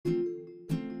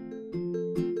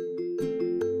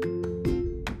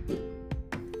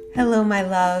Hello, my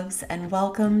loves, and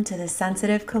welcome to the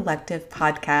Sensitive Collective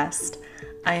podcast.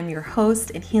 I am your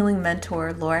host and healing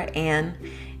mentor, Laura Ann,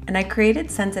 and I created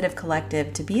Sensitive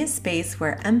Collective to be a space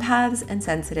where empaths and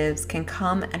sensitives can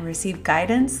come and receive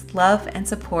guidance, love, and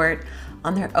support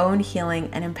on their own healing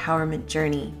and empowerment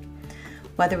journey.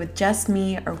 Whether with just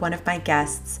me or one of my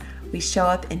guests, we show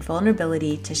up in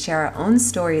vulnerability to share our own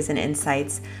stories and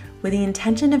insights with the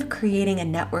intention of creating a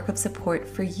network of support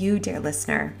for you, dear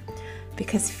listener.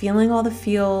 Because feeling all the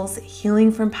feels,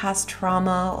 healing from past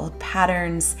trauma, old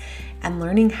patterns, and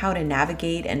learning how to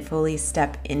navigate and fully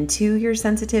step into your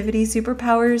sensitivity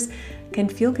superpowers can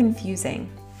feel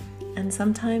confusing and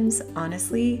sometimes,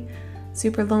 honestly,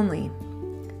 super lonely.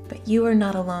 But you are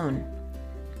not alone.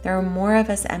 There are more of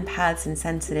us empaths and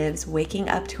sensitives waking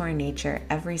up to our nature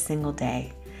every single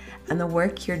day. And the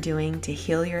work you're doing to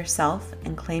heal yourself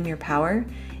and claim your power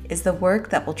is the work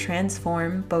that will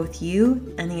transform both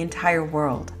you and the entire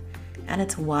world. And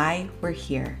it's why we're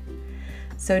here.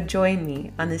 So join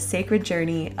me on this sacred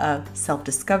journey of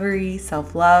self-discovery,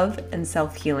 self-love, and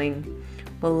self-healing.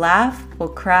 We'll laugh, we'll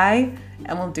cry,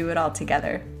 and we'll do it all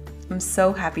together. I'm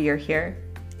so happy you're here.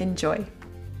 Enjoy.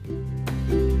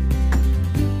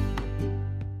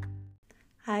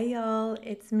 Hi y'all,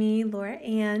 it's me, Laura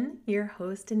Ann, your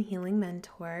host and healing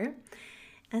mentor.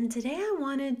 And today I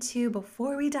wanted to,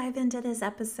 before we dive into this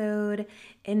episode,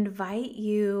 invite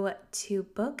you to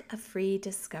book a free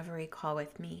discovery call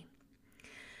with me.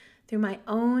 Through my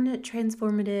own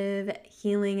transformative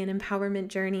healing and empowerment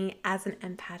journey as an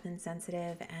empath and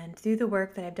sensitive, and through the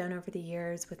work that I've done over the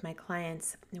years with my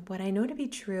clients, what I know to be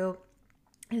true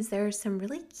is there are some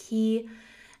really key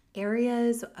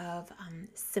areas of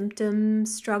symptom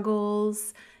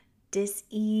struggles,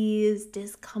 dis-ease,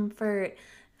 discomfort,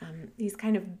 these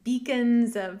kind of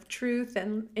beacons of truth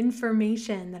and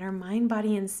information that our mind,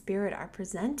 body, and spirit are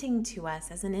presenting to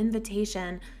us as an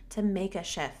invitation to make a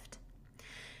shift.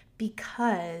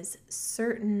 Because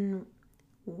certain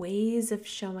ways of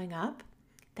showing up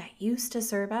that used to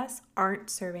serve us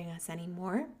aren't serving us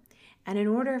anymore. And in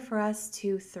order for us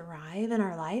to thrive in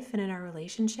our life and in our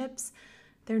relationships,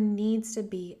 there needs to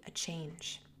be a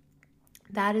change.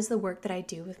 That is the work that I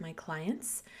do with my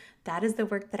clients. That is the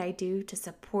work that I do to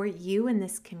support you in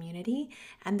this community.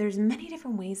 And there's many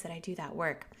different ways that I do that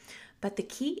work. But the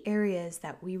key areas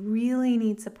that we really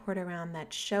need support around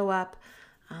that show up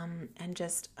and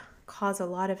just cause a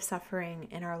lot of suffering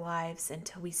in our lives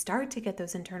until we start to get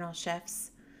those internal shifts: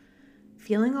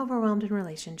 feeling overwhelmed in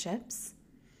relationships,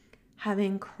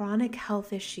 having chronic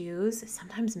health issues,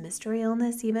 sometimes mystery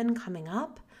illness even coming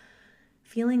up,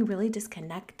 feeling really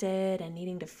disconnected and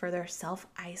needing to further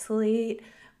self-isolate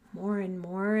more and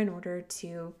more in order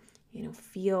to,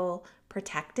 feel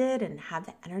protected and have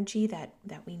the energy that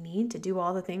we need to do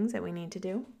all the things that we need to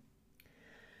do.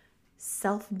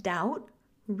 Self-doubt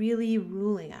really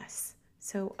ruling us.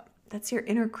 So that's your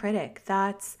inner critic.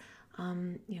 That's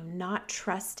not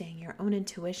trusting your own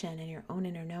intuition and your own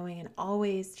inner knowing, and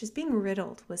always just being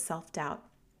riddled with self-doubt.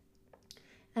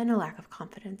 And a lack of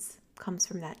confidence comes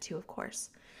from that too, of course.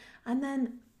 And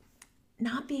then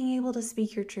not being able to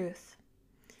speak your truth.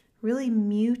 Really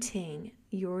muting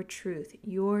your truth,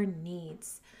 your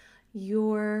needs,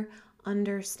 your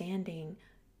understanding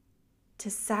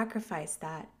to sacrifice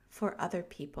that for other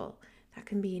people. That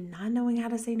can be not knowing how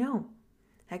to say no.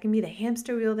 That can be the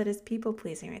hamster wheel that is people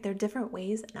pleasing, right? There are different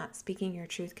ways that not speaking your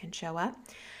truth can show up.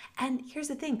 And here's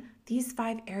the thing, these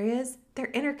 5 areas, they're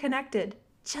interconnected,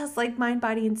 just like mind,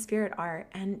 body, and spirit are.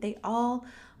 And they all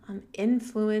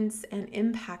influence and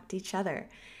impact each other.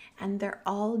 And they're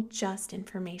all just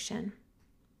information.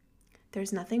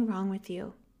 There's nothing wrong with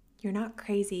you. You're not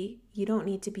crazy. You don't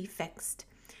need to be fixed.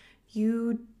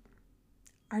 You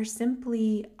are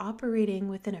simply operating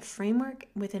within a framework,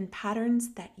 within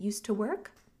patterns that used to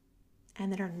work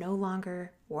and that are no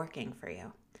longer working for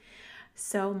you.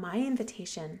 So my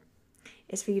invitation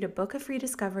is for you to book a free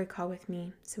discovery call with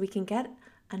me so we can get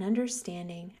an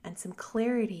understanding and some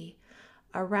clarity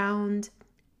around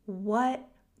what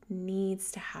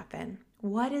needs to happen.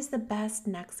 What is the best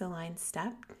next aligned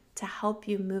step to help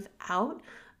you move out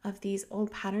of these old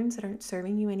patterns that aren't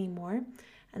serving you anymore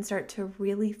and start to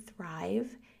really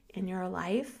thrive in your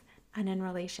life and in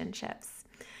relationships?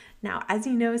 Now, as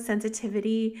you know,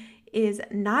 sensitivity is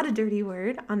not a dirty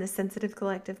word on the Sensitive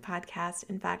Collective podcast.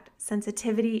 In fact,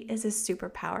 sensitivity is a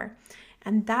superpower.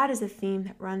 And that is a theme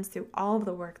that runs through all of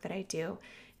the work that I do.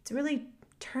 It's really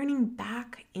turning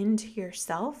back into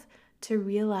yourself to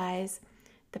realize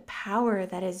the power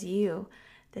that is you,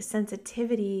 the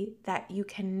sensitivity that you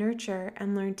can nurture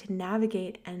and learn to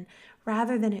navigate, and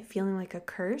rather than it feeling like a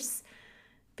curse,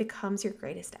 becomes your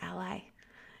greatest ally.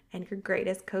 and your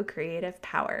greatest co-creative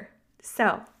power.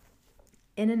 So,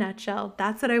 in a nutshell,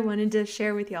 that's what I wanted to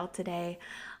share with y'all today.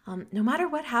 No matter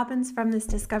what happens from this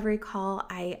discovery call,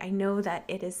 I know that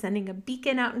it is sending a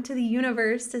beacon out into the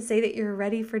universe to say that you're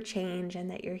ready for change and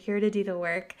that you're here to do the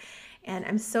work. And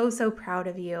I'm so, so proud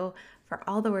of you for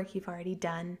all the work you've already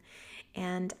done.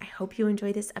 And I hope you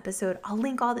enjoyed this episode. I'll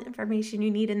link all the information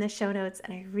you need in the show notes,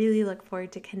 and I really look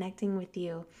forward to connecting with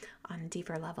you on a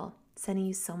deeper level. Sending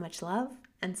you so much love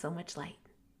and so much light.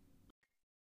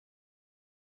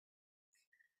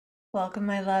 Welcome,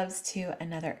 my loves, to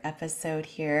another episode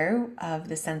here of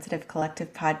the Sensitive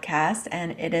Collective podcast.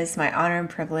 And it is my honor and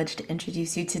privilege to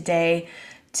introduce you today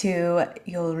to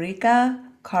Ulrika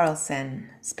Karlsson,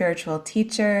 spiritual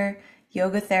teacher,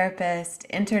 yoga therapist,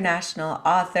 international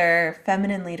author,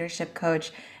 feminine leadership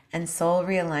coach, and soul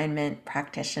realignment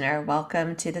practitioner.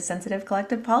 Welcome to the Sensitive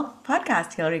Collective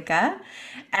podcast, Ulrika.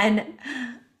 And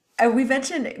we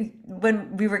mentioned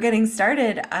when we were getting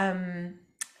started,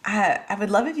 I would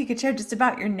love if you could share just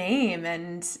about your name.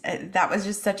 And that was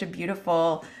just such a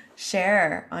beautiful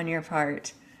share on your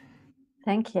part.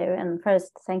 Thank you. And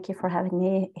first, thank you for having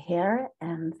me here.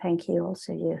 And thank you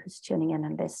also you who's tuning in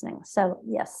and listening. So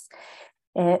yes,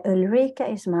 Ulrika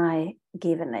is my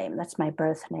given name. That's my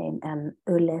birth name. And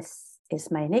Ullis is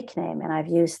my nickname. And I've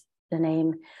used the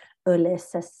name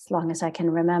Ullis as long as I can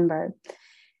remember.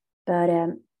 But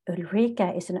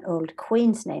Ulrika is an old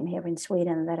queen's name here in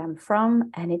Sweden that I'm from,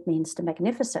 and it means the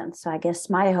magnificent. So I guess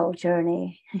my whole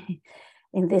journey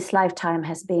in this lifetime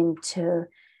has been to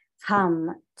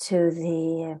come to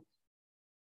the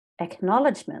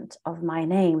acknowledgement of my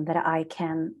name, that I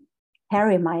can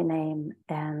carry my name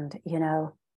and,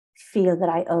 feel that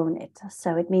I own it.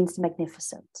 So it means the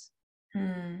magnificent.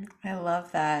 I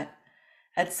love that.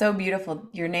 That's so beautiful.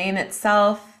 Your name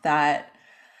itself, that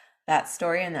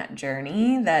story and that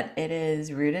journey that it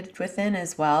is rooted within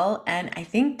as well. And I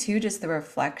think too, just the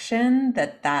reflection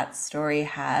that story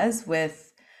has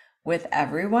with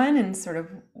everyone and sort of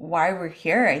why we're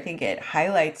here. I think it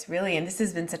highlights really, and this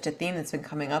has been such a theme that's been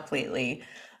coming up lately.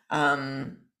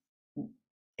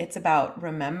 It's about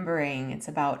remembering, it's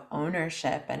about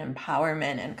ownership and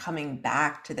empowerment and coming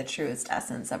back to the truest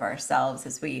essence of ourselves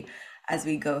as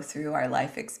we go through our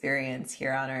life experience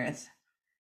here on earth.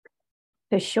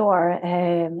 For sure,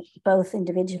 both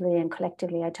individually and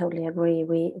collectively, I totally agree.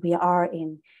 We are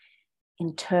in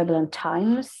turbulent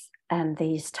times, and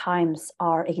these times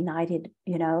are ignited,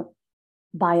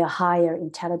 by a higher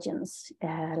intelligence,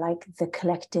 like the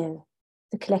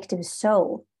collective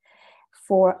soul,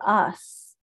 for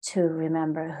us to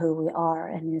remember who we are,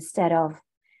 and instead of,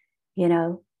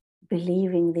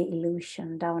 believing the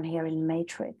illusion down here in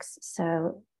Matrix.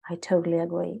 So I totally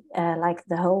agree. Like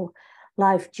the whole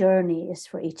life journey is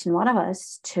for each and one of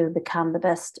us to become the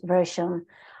best version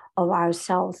of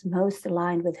ourselves, most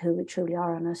aligned with who we truly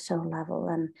are on a soul level.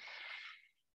 And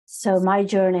so my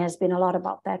journey has been a lot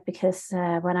about that, because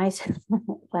when I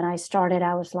started,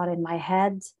 I was a lot in my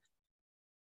head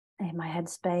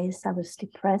space. I was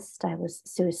depressed, I was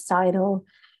suicidal,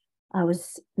 I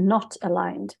was not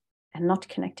aligned and not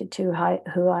connected to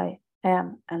who I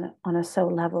am and on a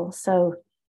soul level. So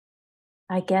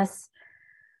I guess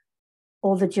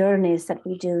all the journeys that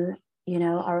we do,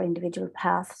 our individual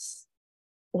paths,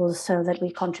 also that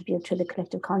we contribute to the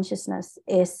collective consciousness,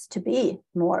 is to be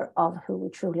more of who we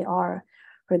truly are,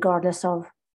 regardless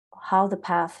of how the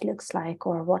path looks like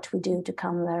or what we do to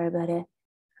come there. But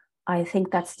I think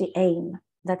that's the aim.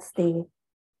 That's the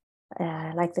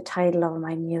like the title of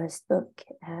my newest book,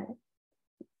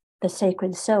 The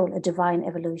Sacred Soul, A Divine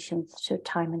Evolution Through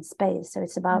Time and Space. So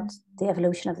it's about the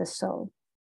evolution of the soul.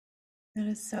 That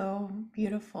is so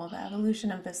beautiful, the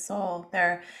evolution of the soul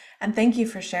there. And thank you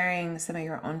for sharing some of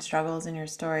your own struggles in your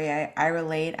story. I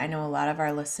relate. I know a lot of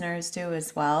our listeners do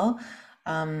as well.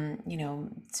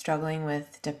 Struggling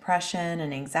with depression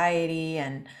and anxiety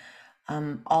and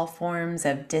all forms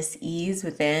of dis-ease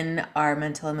within our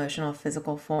mental, emotional,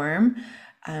 physical form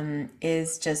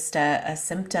is just a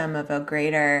symptom of a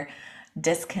greater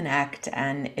disconnect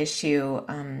and issue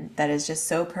that is just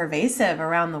so pervasive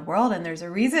around the world. And there's a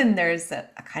reason there's a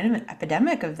kind of an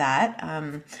epidemic of that.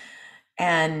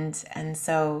 And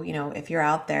so, if you're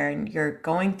out there and you're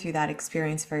going through that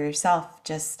experience for yourself,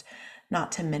 just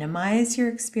not to minimize your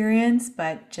experience,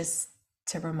 but just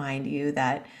to remind you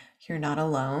that you're not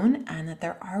alone and that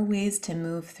there are ways to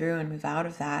move through and move out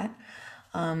of that.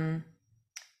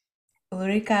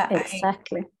 Ulrika,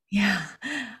 Exactly.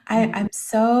 I'm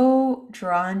so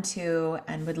drawn to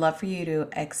and would love for you to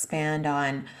expand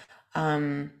on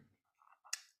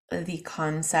the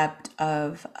concept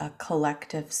of a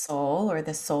collective soul, or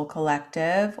the soul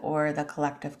collective, or the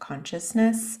collective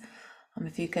consciousness.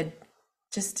 If you could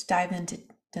just dive into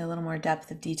a little more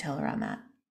depth of detail around that.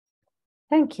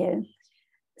 Thank you.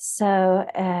 So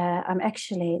I'm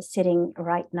actually sitting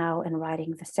right now and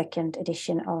writing the second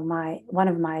edition of one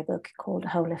of my book called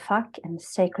Holy Fuck and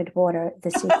Sacred Water,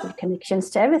 The Secret Connections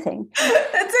to Everything.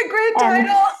 That's a great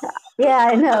title. Yeah,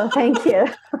 I know. Thank you.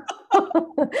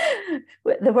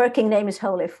 The working name is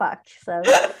Holy Fuck. So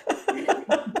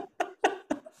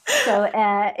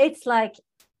it's like,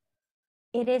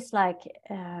 it's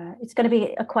going to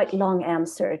be a quite long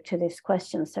answer to this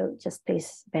question. So just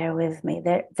please bear with me.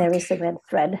 There is a red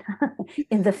thread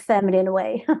in the feminine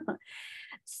way.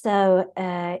 So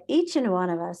each and one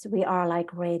of us, we are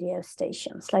like radio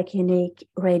stations, like unique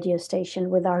radio station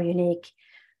with our unique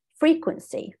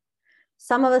frequency.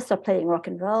 Some of us are playing rock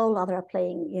and roll, others are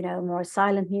playing, more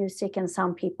silent music, and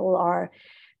some people are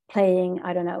playing,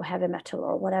 I don't know, heavy metal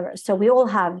or whatever. So we all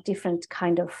have different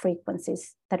kind of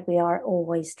frequencies that we are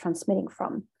always transmitting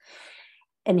from.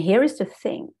 And here is the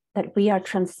thing, that we are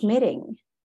transmitting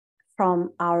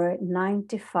from our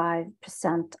 95%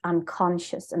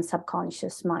 unconscious and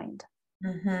subconscious mind.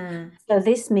 Mm-hmm. So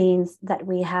this means that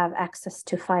we have access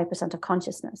to 5% of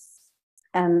consciousness,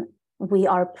 and we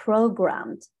are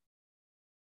programmed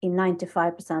in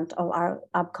 95% of our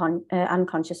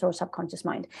unconscious or subconscious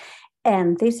mind.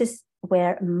 And this is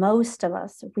where most of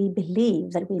us, we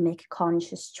believe that we make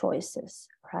conscious choices,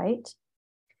 right?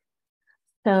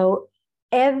 So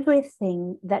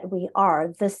everything that we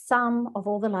are, the sum of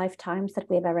all the lifetimes that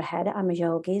we've ever had. I'm a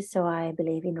yogi, so I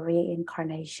believe in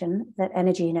reincarnation, that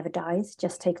energy never dies,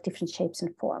 just takes different shapes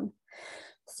and form.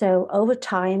 So over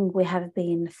time, we have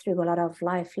been through a lot of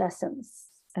life lessons,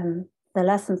 and the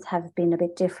lessons have been a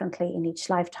bit differently in each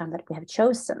lifetime that we have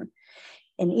chosen.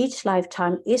 And each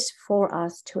lifetime is for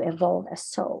us to evolve as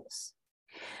souls.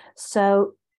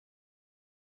 So,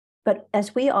 but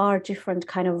as we are different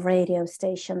kind of radio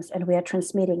stations, and we are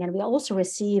transmitting, and we are also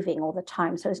receiving all the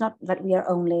time. So it's not that we are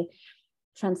only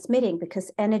transmitting,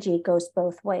 because energy goes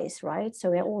both ways, right?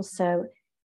 So we are also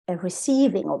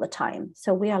receiving all the time.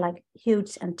 So we are like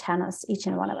huge antennas, each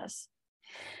and one of us.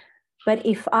 But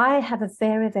if I have a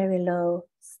very, very low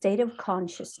state of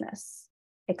consciousness,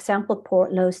 example for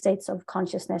low states of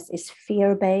consciousness is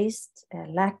fear-based,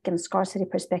 lack and scarcity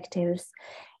perspectives,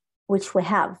 which we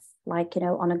have, like,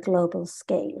 on a global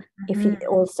scale. Mm-hmm. If you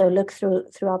also look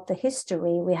throughout the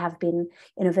history, we have been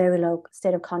in a very low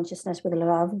state of consciousness with a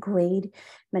lot of greed,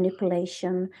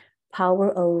 manipulation,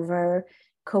 power over,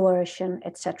 coercion,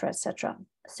 etc., etc.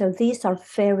 So these are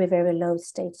very, very low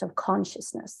states of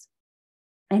consciousness.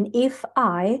 And if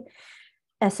I,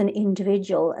 as an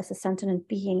individual, as a sentient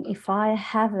being, if I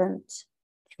haven't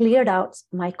cleared out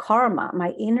my karma,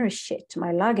 my inner shit,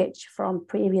 my luggage from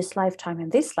previous lifetime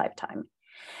and this lifetime,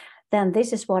 then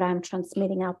this is what I'm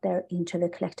transmitting out there into the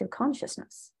collective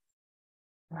consciousness,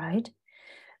 right?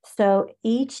 So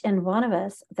each and one of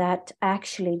us that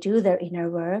actually do their inner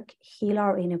work, heal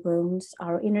our inner wounds,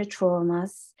 our inner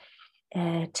traumas,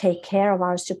 take care of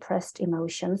our suppressed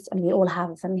emotions, and we all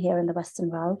have them here in the Western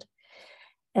world.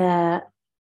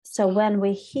 So when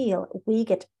we heal, we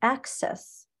get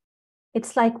access.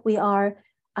 It's like we are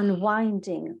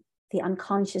unwinding the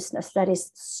unconsciousness that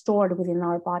is stored within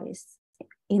our bodies,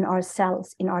 in our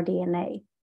cells, in our DNA.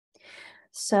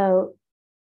 So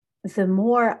the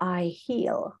more I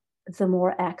heal, the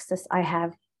more access I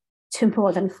have to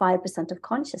more than 5% of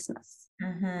consciousness.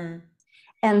 Mm-hmm.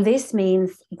 And this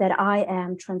means that I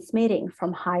am transmitting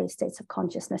from high states of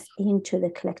consciousness into the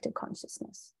collective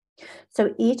consciousness.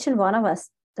 So each and one of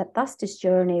us that does this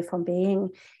journey from being,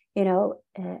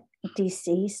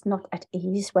 diseased, not at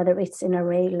ease, whether it's in a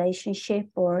relationship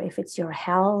or if it's your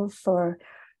health or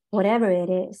whatever it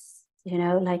is,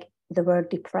 like the word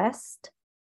depressed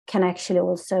can actually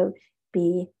also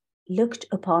be looked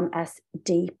upon as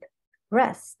deep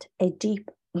rest, a deep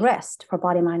rest for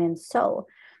body, mind, and soul.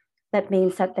 That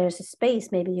means that there's a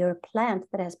space, maybe you're a plant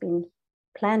that has been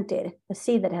planted, a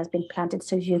seed that has been planted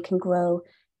so you can grow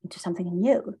into something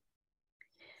new.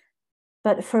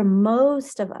 But for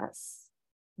most of us,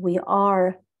 we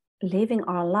are living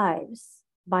our lives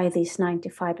by these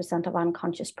 95% of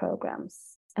unconscious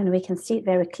programs. And we can see it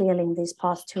very clearly in these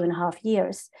past 2.5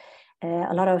 years.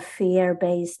 A lot of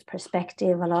fear-based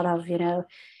perspective, a lot of,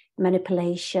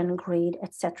 manipulation, greed,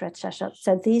 etc., etc.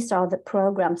 So these are the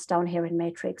programs down here in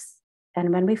Matrix.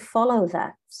 And when we follow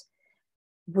that,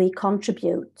 we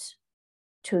contribute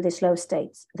to this low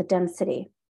states, the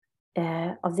density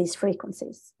of these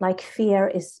frequencies. Like fear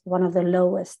is one of the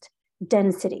lowest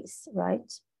densities,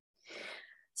 right?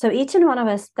 So each and one of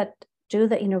us that do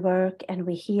the inner work and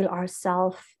we heal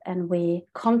ourselves and we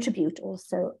contribute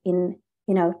also in,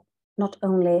 not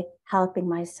only helping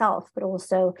myself, but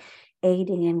also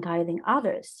aiding and guiding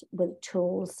others with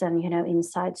tools and,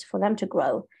 insights for them to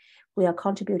grow. We are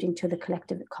contributing to the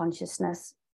collective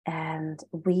consciousness, and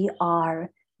we are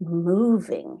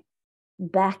moving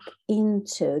back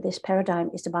into this paradigm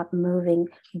is about moving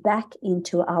back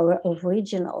into our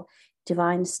original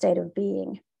divine state of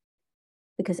being,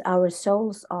 because our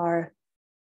souls are,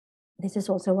 this is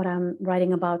also what I'm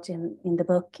writing about in the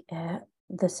book,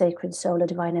 The Sacred Soul, A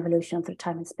Divine Evolution Through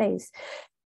Time and Space.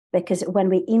 Because when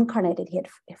we incarnated here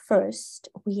first,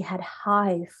 we had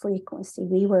high frequency.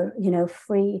 We were,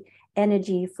 free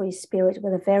energy, free spirit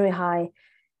with a very high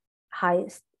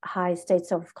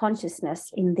states of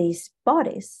consciousness in these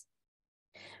bodies.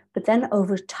 But then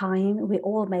over time, we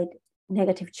all made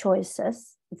negative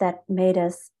choices that made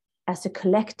us as a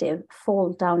collective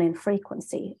fall down in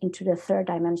frequency into the third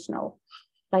dimensional,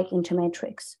 like into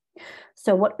matrix.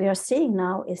 So what we are seeing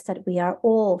now is that we are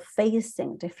all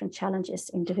facing different challenges,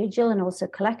 individual and also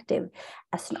collective,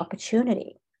 as an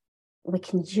opportunity. We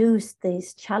can use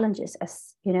these challenges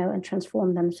as, and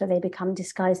transform them so they become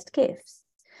disguised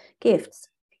gifts.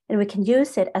 And we can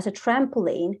use it as a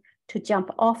trampoline to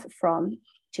jump off from,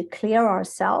 to clear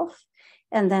ourselves,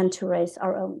 and then to raise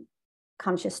our own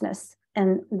consciousness,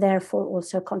 and therefore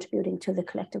also contributing to the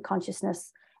collective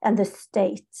consciousness and the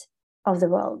state of the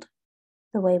world,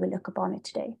 the way we look upon it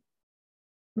today.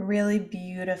 Really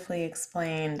beautifully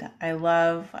explained. I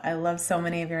love so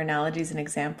many of your analogies and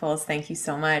examples. Thank you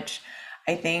so much.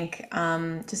 I think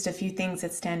just a few things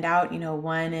that stand out.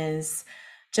 One is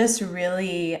just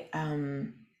really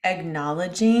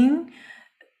acknowledging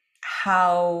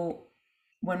how,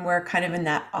 when we're kind of in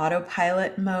that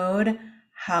autopilot mode,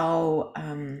 how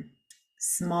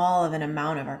small of an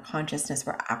amount of our consciousness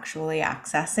we're actually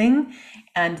accessing,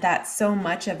 and that so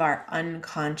much of our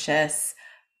unconscious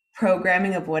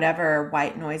programming of whatever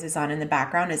white noise is on in the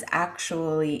background is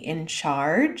actually in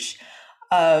charge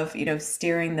of,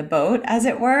 steering the boat, as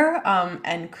it were,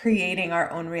 and creating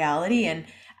our own reality.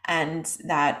 And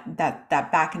that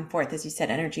back and forth, as you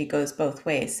said, energy goes both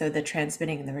ways. So the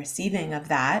transmitting and the receiving of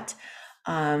that.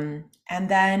 And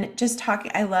then just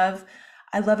talking, I love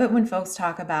it when folks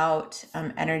talk about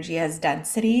energy as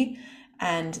density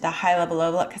and the high level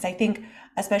of it, because I think,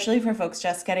 especially for folks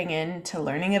just getting into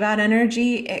learning about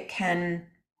energy,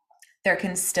 there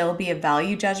can still be a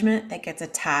value judgment that gets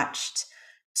attached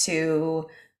to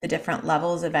the different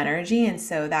levels of energy. And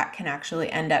so that can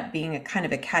actually end up being a kind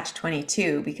of a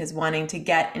catch-22, because wanting to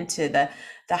get into the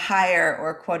higher,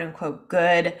 or quote unquote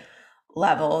good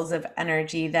levels of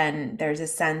energy, then there's a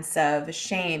sense of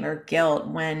shame or guilt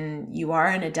when you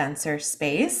are in a denser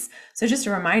space. So just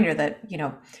a reminder that,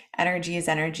 energy is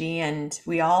energy, and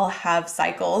we all have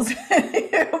cycles.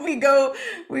 we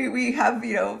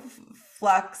have,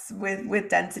 flux with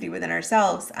density within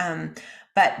ourselves.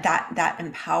 But that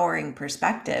empowering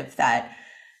perspective that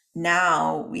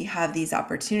now we have these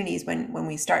opportunities when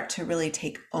we start to really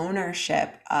take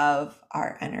ownership of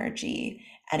our energy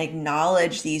and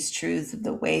acknowledge these truths of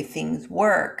the way things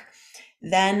work,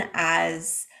 then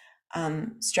as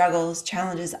struggles,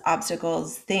 challenges,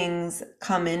 obstacles, things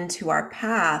come into our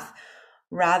path,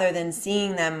 rather than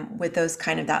seeing them with those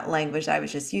kind of that language I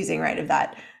was just using, right, of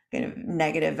that kind of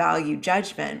negative value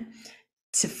judgment,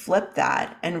 to flip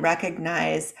that and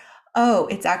recognize, oh,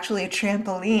 it's actually a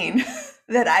trampoline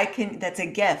that's a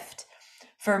gift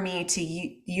for me to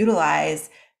utilize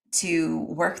to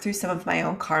work through some of my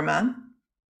own karma,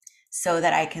 so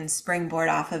that I can springboard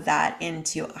off of that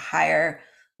into a higher,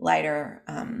 lighter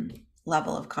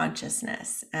level of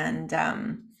consciousness. And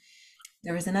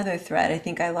there was another thread, I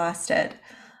think I lost it.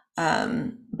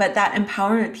 But that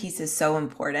empowerment piece is so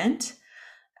important,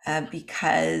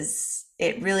 because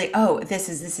it really, this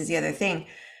is the other thing.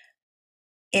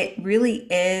 It really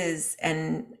is,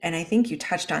 and I think you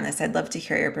touched on this. I'd love to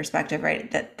hear your perspective,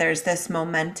 right? That there's this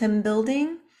momentum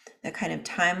building, the kind of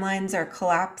timelines are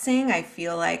collapsing. I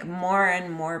feel like more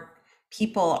and more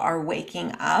people are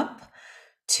waking up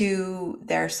to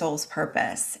their soul's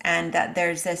purpose, and that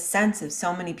there's this sense of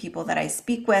so many people that I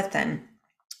speak with, and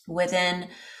within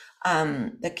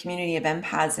the community of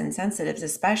empaths and sensitives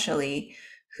especially,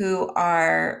 who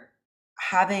are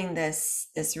having this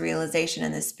realization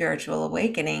and this spiritual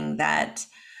awakening that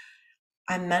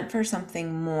I'm meant for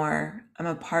something more. I'm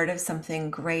a part of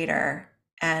something greater.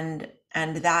 And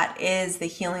that is the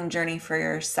healing journey for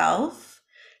yourself,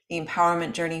 the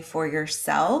empowerment journey for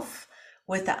yourself,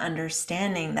 with the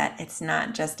understanding that it's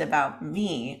not just about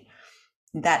me.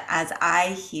 that as I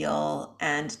heal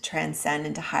and transcend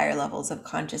into higher levels of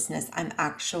consciousness, I'm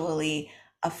actually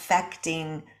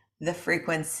affecting the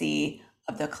frequency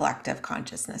of the collective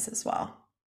consciousness as well.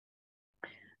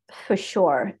 For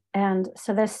sure. And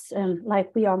so there's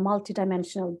like we are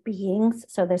multidimensional beings.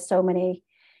 So there's so many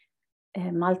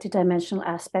multidimensional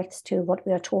aspects to what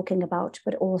we are talking about,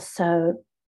 but also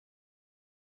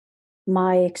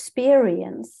my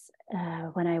experience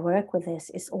when I work with this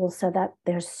is also that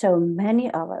there's so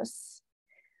many of us.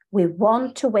 We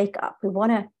want to wake up. We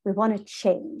want to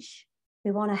change.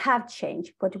 We want to have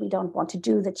change, but we don't want to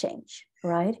do the change,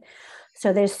 right?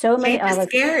 So there's so many Change of is us.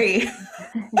 scary.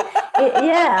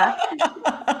 Yeah,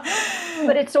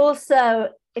 but it's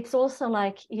also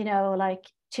like, you know, like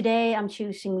today I'm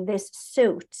choosing this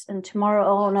suit, and tomorrow,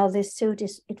 oh no, this suit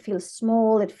it feels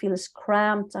small, it feels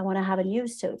cramped, I want to have a new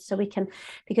suit. So we can,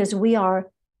 because we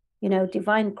are, you know,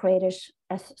 divine creators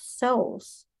as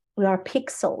souls. We are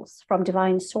pixels from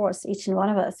divine source, each and one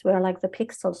of us. We are like the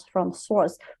pixels from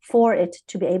source for it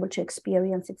to be able to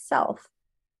experience itself.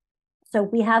 So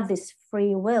we have this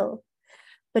free will,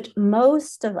 but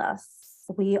most of us,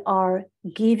 we are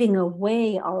giving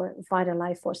away our vital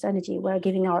life force energy. We're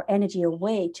giving our energy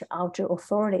away to outer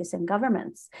authorities and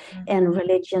governments and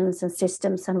religions and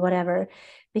systems and whatever,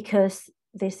 because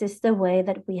this is the way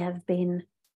that we have been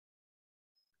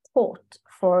taught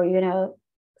for, you know,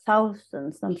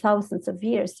 thousands and thousands of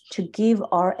years, to give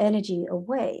our energy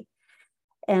away.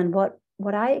 And what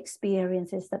I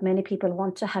experience is that many people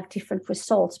want to have different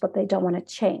results, but they don't want to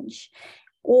change,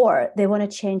 or they want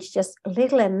to change just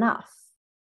little enough.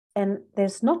 And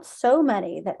there's not so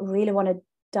many that really want to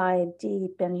dive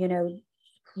deep and, you know,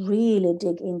 really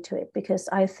dig into it, because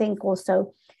I think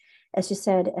also, as you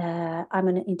said, I'm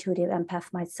an intuitive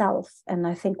empath myself, and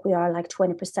I think we are like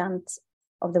 20%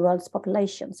 of the world's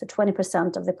population. So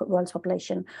 20% of the world's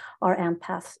population are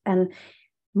empaths. And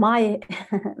my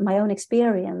my own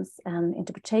experience and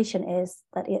interpretation is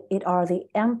that it are the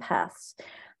empaths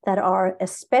that are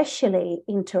especially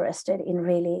interested in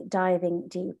really diving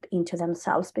deep into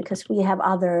themselves, because we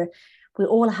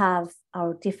all have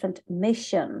our different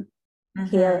mission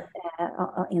here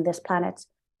in this planet.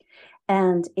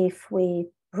 And if we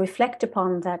reflect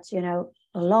upon that, you know,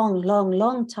 a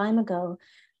long time ago,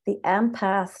 the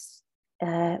empaths,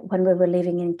 when we were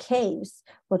living in caves,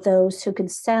 were those who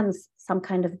could sense some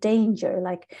kind of danger,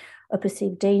 like a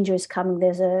perceived danger is coming.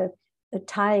 There's a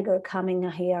tiger coming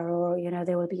here, or, you know,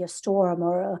 there will be a storm,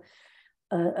 or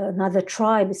another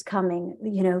tribe is coming,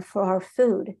 you know, for our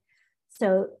food.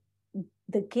 So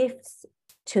the gifts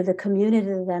to the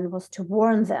community then was to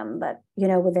warn them that, you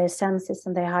know, with their senses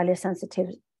and their highly sensitive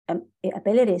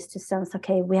abilities to sense,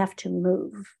 okay, we have to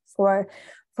move for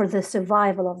the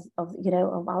survival of you know,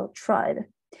 of our tribe.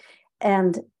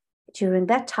 And during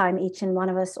that time, each and one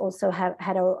of us also had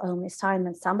our own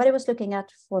assignments. Somebody was looking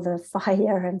at for the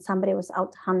fire, and somebody was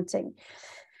out hunting.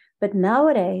 But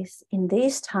nowadays, in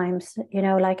these times, you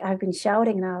know, like I've been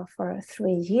shouting now for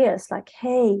 3 years, like,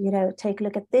 hey, you know, take a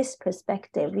look at this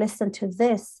perspective, listen to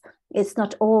this. It's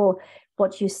not all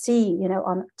what you see, you know,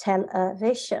 on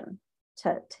television,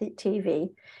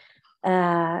 TV.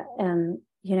 And,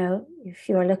 you know, if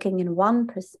you're looking in one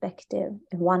perspective,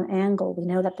 in one angle, we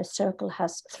know that the circle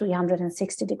has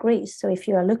 360 degrees. So if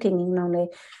you are looking in only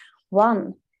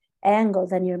one angle,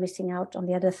 then you're missing out on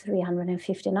the other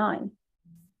 359.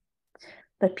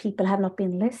 But people have not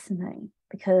been listening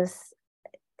because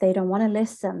they don't want to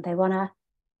listen. They want to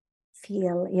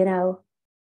feel, you know,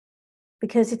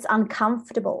 because it's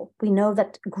uncomfortable. We know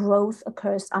that growth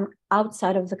occurs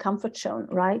outside of the comfort zone,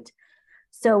 right?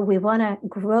 So we want to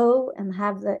grow and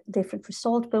have the different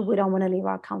result, but we don't want to leave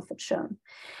our comfort zone.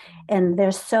 And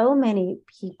there's so many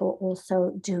people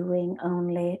also doing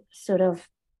only sort of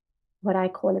what I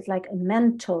call it like a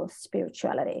mental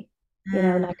spirituality. You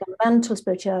know, like a mental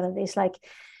spirituality is like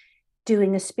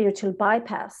doing a spiritual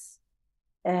bypass.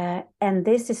 And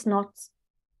this is not,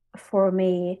 for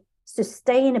me,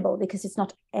 sustainable, because it's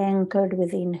not anchored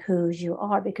within who you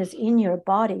are. Because in your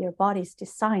body is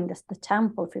designed as the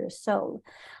temple for your soul.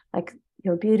 Like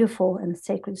your beautiful and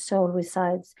sacred soul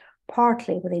resides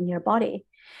partly within your body.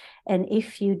 And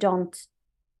if you don't,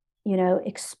 you know,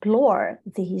 explore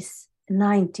these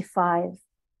 95%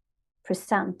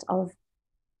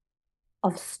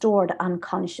 of stored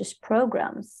unconscious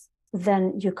programs,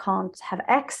 then you can't have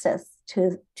access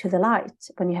to the light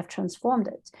when you have transformed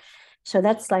it. So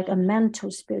that's like a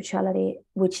mental spirituality,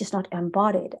 which is not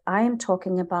embodied. I am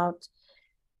talking about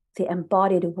the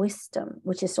embodied wisdom,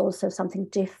 which is also something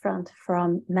different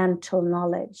from mental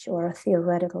knowledge or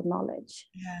theoretical knowledge.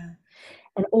 Yeah.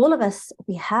 And all of us,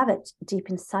 we have it deep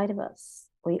inside of us.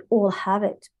 We all have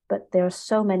it, but there are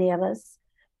so many of us.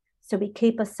 So we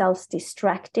keep ourselves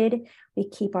distracted, we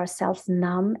keep ourselves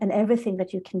numb, and everything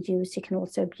that you can use, you can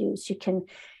also abuse. You can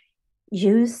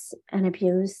use and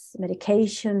abuse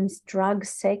medications, drugs,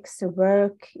 sex,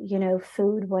 work,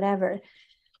 food, whatever.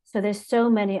 So there's so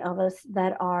many of us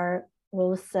that are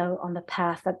also on the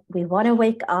path that we want to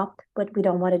wake up, but we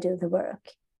don't want to do the work.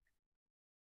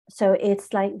 So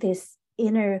it's like this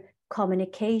inner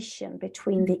communication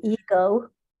between the ego,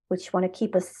 which want to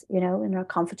keep us, in our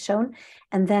comfort zone,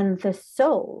 and then the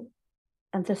soul.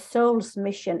 And the soul's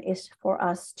mission is for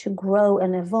us to grow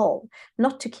and evolve,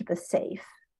 not to keep us safe.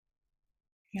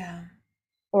 Yeah.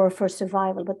 Or for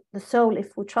survival. But the soul,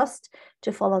 if we trust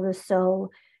to follow the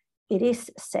soul, it is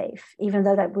safe, even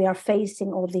though that we are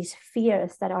facing all these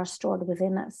fears that are stored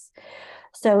within us.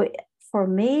 So for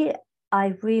me,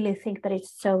 I really think that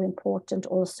it's so important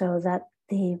also that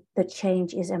the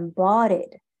change is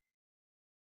embodied,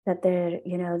 that there,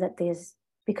 that there's,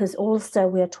 because also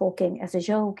we are talking as a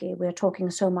yogi, we're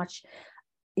talking so much,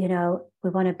 we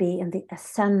want to be in the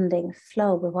ascending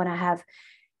flow. We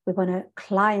want to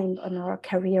climb on our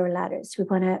career ladders. We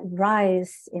want to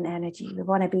rise in energy. We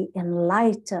want to be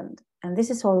enlightened. And this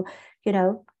is all,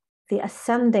 the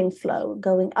ascending flow,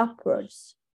 going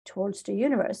upwards towards the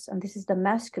universe. And this is the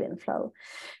masculine flow.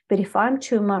 But if I'm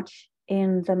too much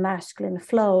in the masculine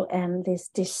flow and this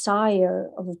desire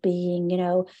of being,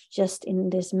 just in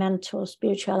this mental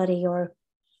spirituality or,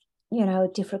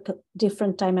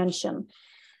 different dimension,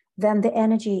 then the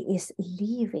energy is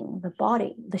leaving the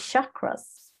body, the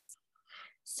chakras.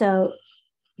 So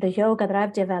the yoga that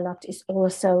I've developed is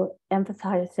also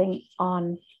emphasizing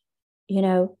on,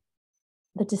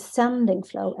 the descending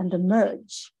flow and the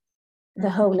merge,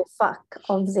 the holy fuck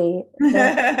of the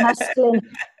masculine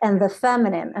and the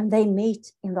feminine, and they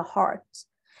meet in the heart.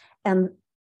 And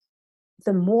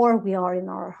the more we are in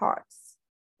our hearts,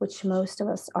 which most of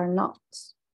us are not,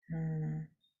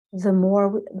 the more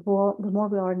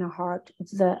we are in our heart,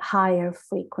 the higher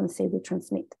frequency we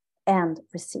transmit and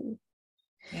receive.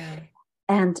 Yeah.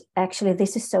 And actually,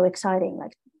 this is so exciting.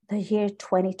 Like the year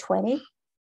 2020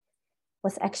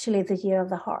 was actually the year of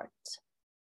the heart,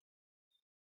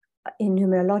 in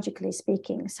numerologically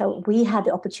speaking. So we had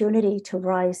the opportunity to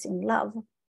rise in love.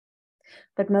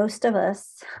 But most of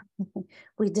us,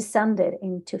 we descended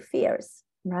into fears,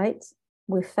 right?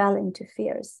 We fell into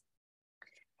fears.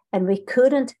 And we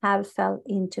couldn't have fell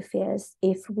into fears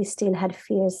if we still had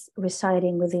fears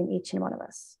residing within each and one of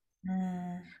us.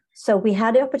 So we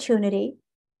had the opportunity.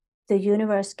 The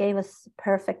universe gave us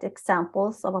perfect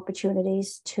examples of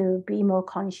opportunities to be more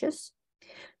conscious,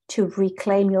 to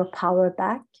reclaim your power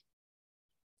back.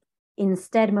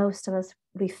 Instead, most of us,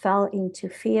 we fell into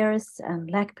fears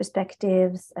and lack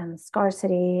perspectives and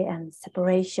scarcity and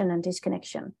separation and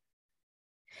disconnection.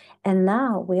 And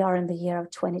now we are in the year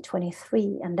of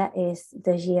 2023, and that is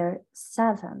the year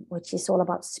 7, which is all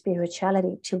about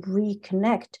spirituality, to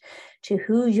reconnect to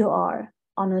who you are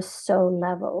on a soul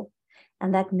level.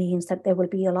 And that means that there will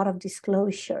be a lot of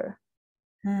disclosure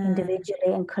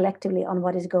individually and collectively on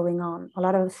what is going on. A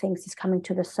lot of things is coming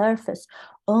to the surface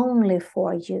only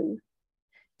for you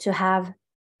to have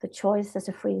the choice as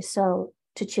a free soul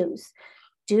to choose.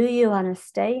 Do you want to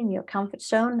stay in your comfort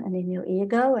zone and in your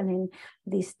ego and in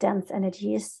these dense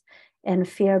energies and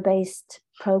fear-based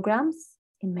programs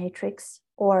in Matrix,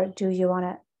 or do you want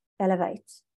to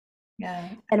elevate? Yeah.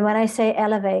 And when I say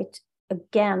elevate,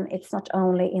 again, it's not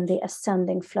only in the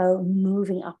ascending flow,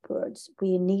 moving upwards.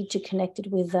 We need to connect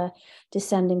it with the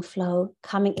descending flow,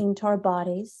 coming into our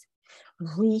bodies,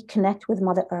 reconnect with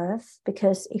Mother Earth,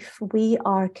 because if we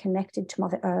are connected to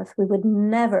Mother Earth, we would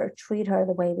never treat her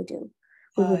the way we do.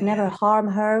 We would never harm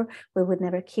her. We would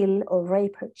never kill or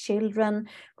rape her children.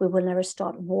 We will never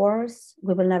start wars.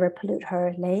 We will never pollute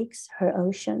her lakes, her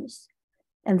oceans.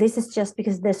 And this is just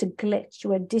because there's a glitch.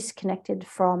 We're disconnected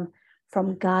from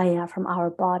Gaia, from our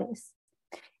bodies.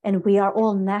 And we are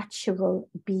all natural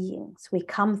beings. We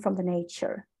come from the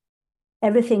nature.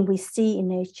 Everything we see in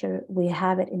nature, we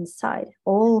have it inside.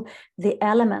 All the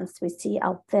elements we see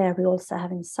out there, we also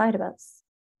have inside of us.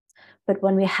 But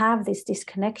when we have this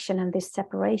disconnection and this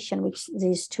separation, which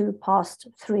these past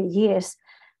 3 years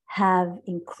have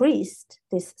increased,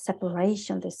 this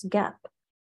separation, this gap.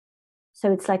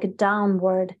 So it's like a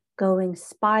downward going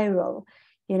spiral,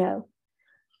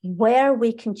 where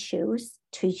we can choose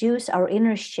to use our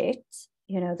inner shit,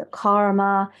 the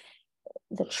karma,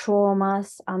 the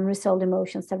traumas, unresolved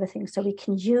emotions, everything. So we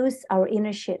can use our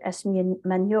inner shit as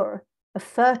manure, a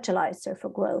fertilizer for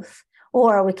growth,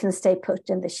 or we can stay put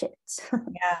in the shit.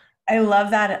 Yeah. I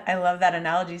love that. I love that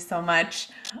analogy so much.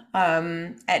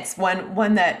 It's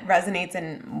one that resonates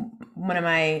in one of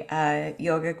my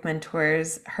yogic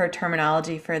mentors. Her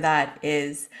terminology for that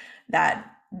is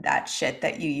that shit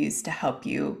that you use to help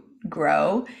you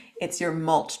grow. It's your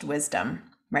mulched wisdom,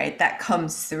 right? That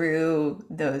comes through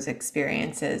those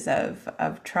experiences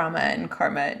of trauma and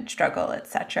karma and struggle,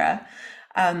 etc.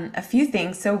 A few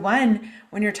things. So one,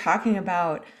 when you're talking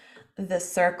about the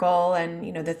circle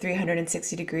and the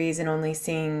 360 degrees and only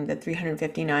seeing the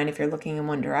 359 if you're looking in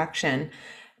one direction,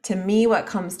 to me what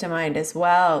comes to mind as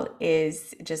well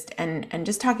is just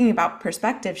talking about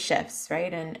perspective shifts,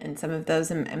 right? And some of those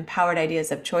empowered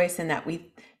ideas of choice, and that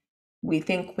we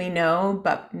think we know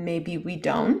but maybe we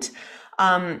don't,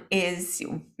 is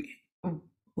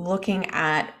looking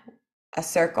at a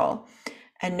circle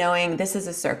and knowing this is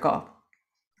a circle.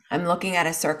 I'm looking at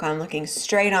a circle. I'm looking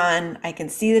straight on. I can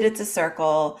see that it's a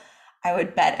circle. I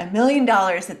would bet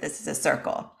 $1,000,000 that this is a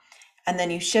circle. And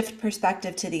then you shift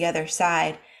perspective to the other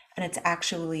side, and it's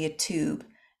actually a tube.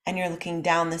 And you're looking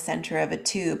down the center of a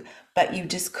tube, but you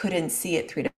just couldn't see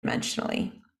it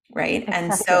three-dimensionally, right? And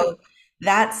Exactly. so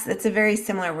that's a very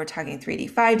similar. We're talking 3D,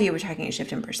 5D. We're talking a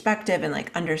shift in perspective and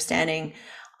like understanding.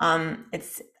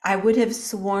 I would have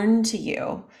sworn to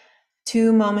you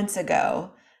 2 moments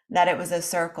ago that it was a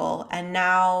circle, and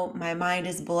now my mind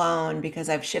is blown because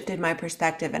I've shifted my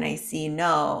perspective and I see,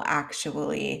 no,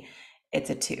 actually it's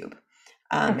a tube.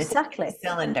 It's a Exactly.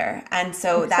 cylinder. And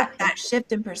so that Exactly.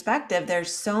 shift in perspective,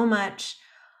 there's so much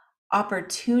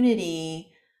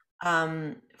opportunity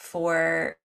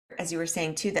for, as you were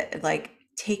saying too, that like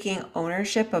taking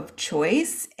ownership of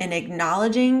choice and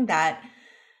acknowledging that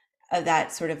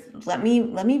sort of, let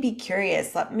me be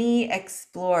curious, let me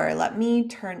explore, let me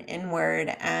turn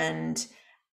inward. And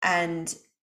I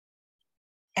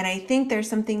think there's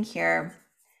something here.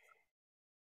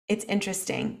 It's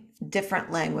interesting,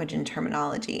 different language and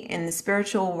terminology in the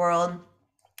spiritual world.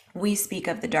 We speak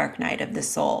of the dark night of the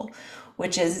soul,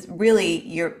 which is really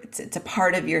it's a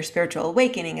part of your spiritual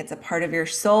awakening. It's a part of your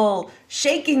soul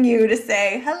shaking you to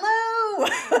say hello.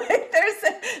 Like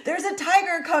there's a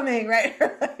tiger coming, right?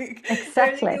 Like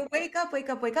Exactly. wake up, wake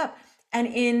up, wake up.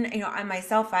 And I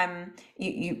myself,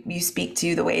 you speak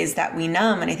to the ways that we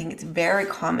numb, and I think it's very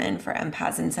common for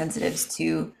empaths and sensitives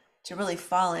to really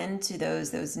fall into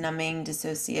those numbing,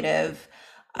 dissociative,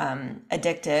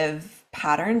 addictive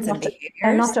patterns and Not and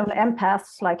behaviors. not only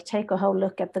empaths, like take a whole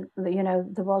look at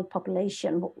the world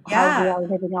population, how we Yeah, are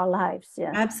living our lives.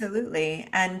 Yeah. absolutely.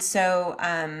 And so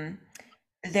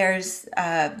there's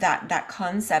that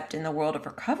concept in the world of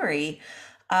recovery,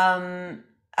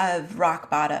 of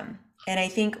rock bottom. And I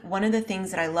think one of the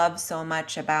things that I love so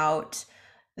much about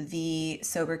the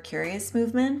sober curious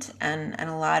movement and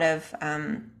a lot of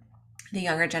the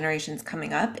younger generations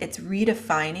coming up, it's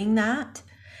redefining that,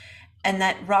 and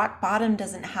that rock bottom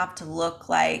doesn't have to look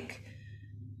like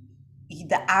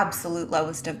the absolute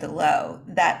lowest of the low.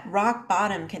 That rock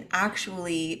bottom can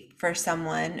actually, for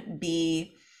someone,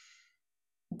 be,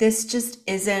 this just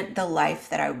isn't the life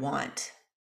that I want.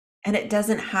 And it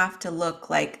doesn't have to look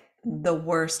like the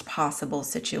worst possible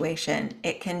situation.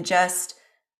 It can just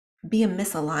be a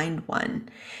misaligned one.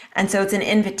 And so it's an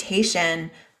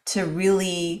invitation to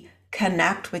really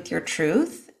connect with your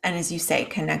truth. And as you say,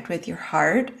 connect with your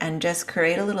heart and just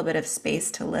create a little bit of space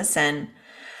to listen,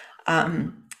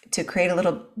 to create a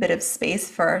little bit of space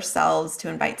for ourselves, to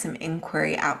invite some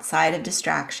inquiry outside of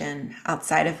distraction,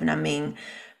 outside of numbing,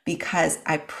 because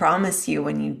I promise you,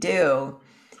 when you do,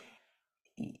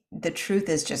 the truth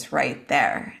is just right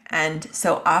there. And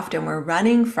so often we're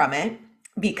running from it,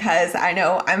 because I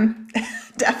know I'm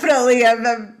definitely have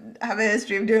a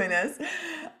history of doing this,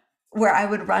 where I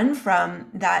would run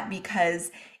from that,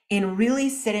 because in really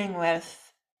sitting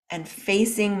with and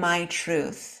facing my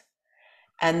truth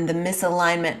and the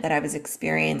misalignment that I was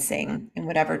experiencing in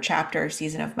whatever chapter or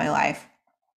season of my life,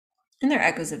 and there are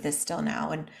echoes of this still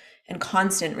now, and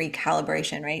constant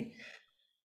recalibration, right?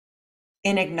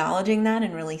 In acknowledging that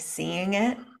and really seeing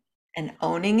it and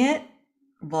owning it,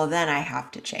 well, then I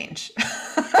have to change.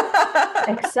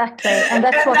 Exactly. And And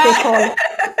that's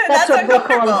that's what we call,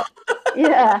 uncomfortable.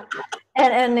 yeah.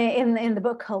 And in the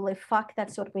book Holy Fuck,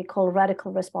 that's what we call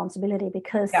radical responsibility,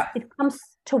 because Yeah. it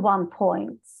comes to one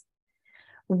point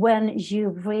when you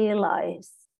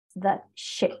realize that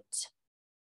shit,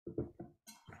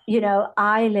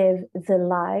 I live the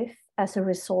life as a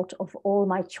result of all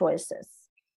my choices,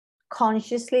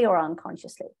 consciously or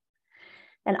unconsciously.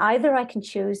 And either I can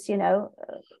choose,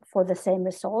 for the same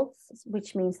results,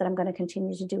 which means that I'm going to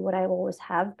continue to do what I always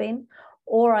have been,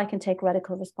 or I can take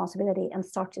radical responsibility and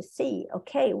start to see,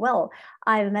 okay, well,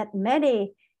 I've met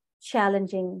many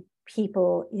challenging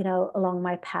people, along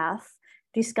my path,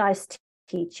 disguised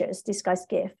teachers, disguised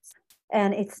gifts.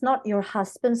 And it's not your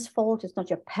husband's fault. It's not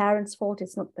your parents' fault.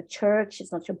 It's not the church.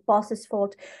 It's not your boss's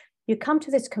fault. You come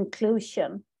to this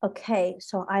conclusion, okay,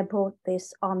 so I brought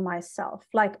this on myself.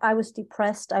 Like I was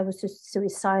depressed, I was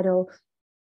suicidal,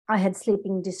 I had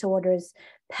sleeping disorders,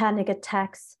 panic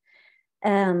attacks.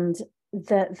 And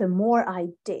the more I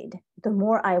did, the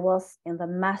more I was in the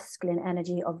masculine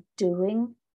energy of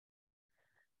doing,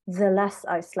 the less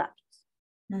I slept.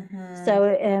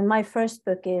 So my first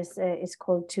book is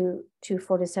called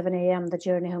 2:47 a.m. The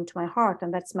Journey Home to My Heart,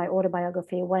 and that's my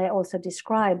autobiography, where I also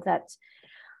describe that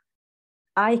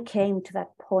I came to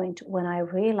that point when I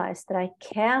realized that I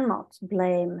cannot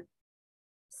blame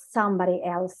somebody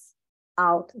else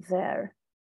out there,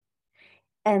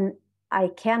 and I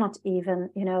cannot even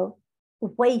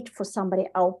wait for somebody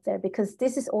out there, because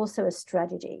this is also a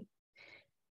strategy.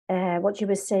 What you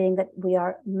were saying, that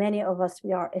many of us,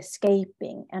 we are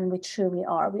escaping, and we truly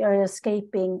are. We are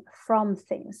escaping from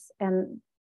things, and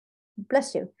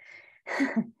bless you.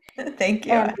 Thank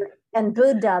you. And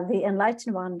Buddha, the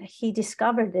enlightened one, he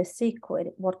discovered the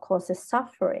secret, what causes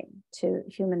suffering to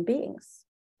human beings.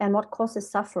 And what causes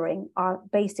suffering are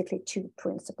basically two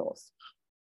principles.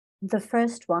 The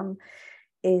first one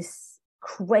is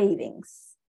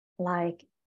cravings, like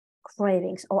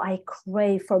cravings. Oh, I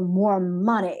crave for more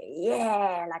money.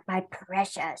 Yeah, like my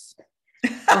precious.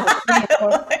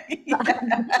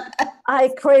 I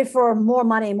crave for more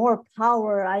money, more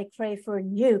power. I crave for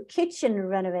new kitchen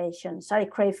renovations. I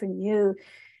crave for new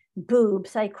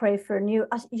boobs. I crave for new,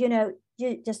 you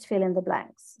just fill in the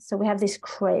blanks. So we have these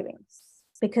cravings,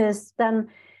 because then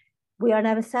we are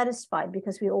never satisfied,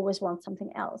 because we always want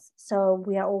something else. So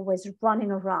we are always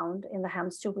running around in the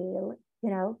hamster wheel,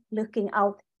 looking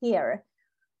out here,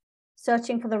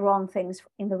 searching for the wrong things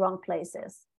in the wrong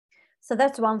places. So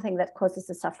that's one thing that causes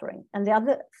the suffering. And the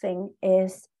other thing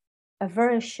is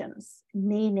aversions,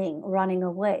 meaning running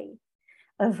away,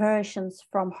 aversions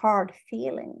from hard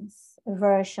feelings,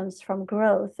 aversions from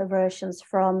growth, aversions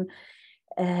from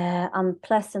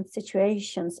unpleasant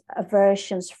situations,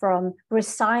 aversions from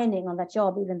resigning on that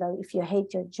job, even though if you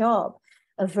hate your job,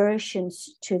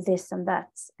 aversions to this and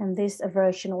that. And this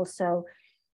aversion also,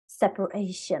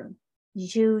 separation.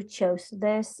 You chose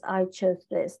this, I chose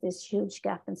this huge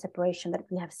gap in separation that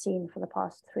we have seen for the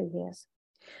past 3 years.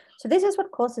 So this is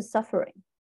what causes suffering.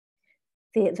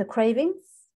 The cravings,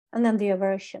 and then the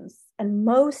aversions. And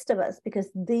most of us, because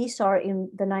these are in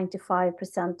the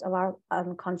 95% of our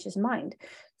unconscious mind.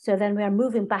 So then we are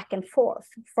moving back and forth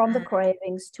from the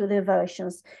cravings to the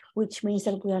aversions, which means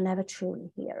that we are never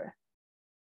truly here.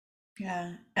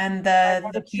 Yeah. And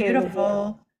the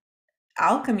beautiful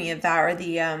alchemy of that, or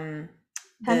the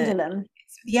pendulum.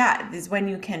 Is when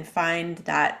you can find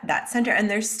that center, and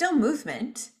there's still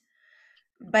movement,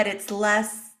 but it's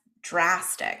less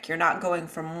drastic. You're not going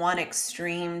from one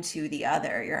extreme to the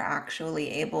other. You're actually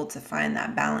able to find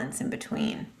that balance in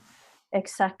between.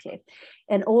 Exactly.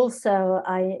 And also,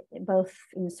 both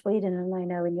in Sweden and I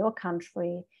know in your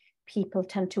country, people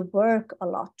tend to work a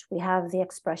lot. We have the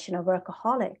expression of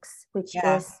workaholics, which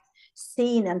is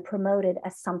seen and promoted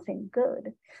as something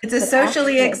good. It's a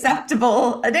socially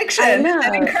acceptable addiction.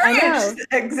 I know.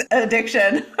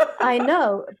 Addiction. I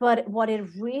know, but what it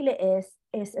really is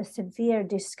a severe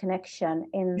disconnection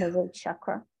in the root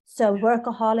chakra. So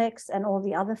workaholics and all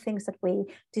the other things that we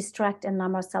distract and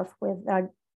numb ourselves with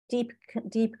are deep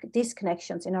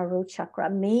disconnections in our root chakra,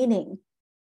 meaning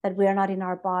that we are not in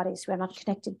our bodies, we are not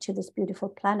connected to this beautiful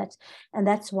planet. And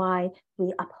that's why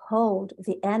we uphold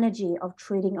the energy of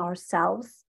treating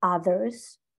ourselves,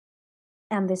 others,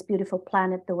 and this beautiful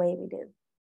planet the way we do.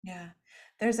 Yeah.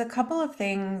 There's a couple of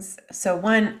things. So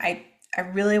one, I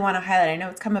really want to highlight, I know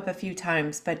it's come up a few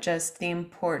times, but just the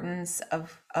importance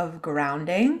of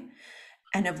grounding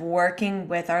and of working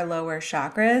with our lower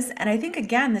chakras. And I think,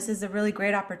 again, this is a really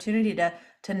great opportunity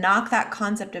to knock that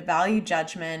concept of value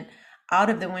judgment out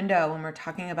of the window when we're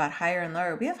talking about higher and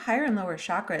lower. We have higher and lower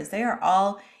chakras. They are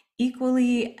all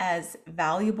equally as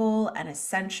valuable and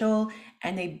essential,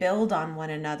 and they build on one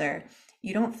another.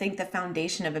 You don't think the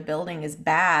foundation of a building is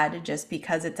bad just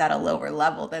because it's at a lower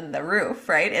level than the roof,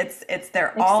 right?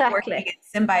 They're all working in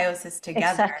symbiosis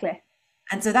together. Exactly.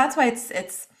 And so that's why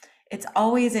it's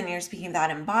always, and you're speaking that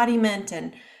embodiment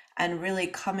and really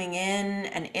coming in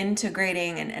and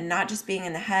integrating and not just being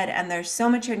in the head. And there's so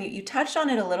much here, and you touched on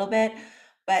it a little bit,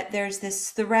 but there's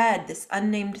this thread, this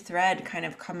unnamed thread kind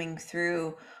of coming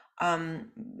through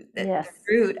the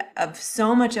root of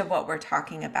so much of what we're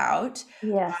talking about.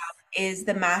 Yes. Is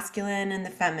the masculine and the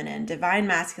feminine, divine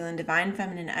masculine, divine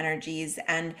feminine energies.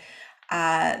 And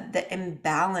the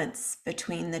imbalance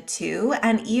between the two.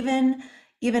 And even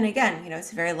again,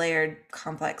 it's a very layered,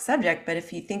 complex subject, but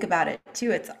if you think about it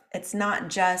too, it's not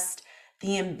just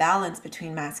the imbalance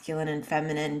between masculine and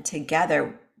feminine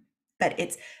together, but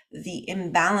it's the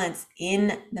imbalance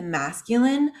in the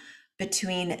masculine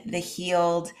between the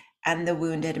healed and the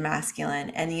wounded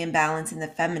masculine, and the imbalance in the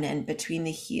feminine between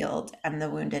the healed and the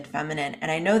wounded feminine.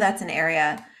 And I know that's an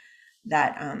area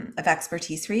that of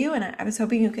expertise for you, and I was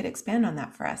hoping you could expand on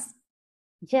that for us.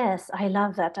 Yes, I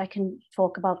love that. I can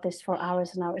talk about this for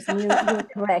hours and hours, and you're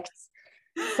correct.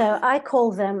 So I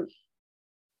call them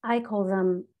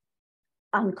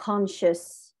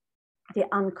unconscious, the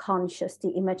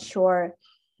immature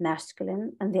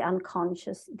masculine, and the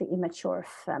unconscious, the immature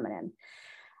feminine.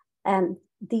 And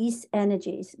these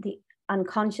energies, the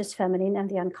unconscious feminine and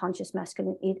the unconscious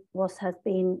masculine, has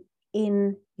been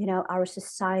in our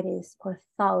societies for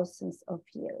thousands of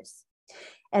years.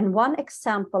 And one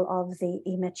example of the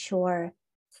immature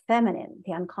feminine,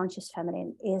 the unconscious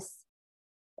feminine, is,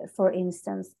 for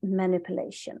instance,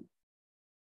 manipulation.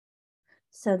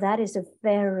 So that is a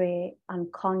very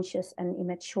unconscious and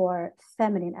immature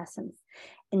feminine essence.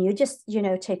 And you just,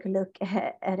 take a look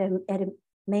at a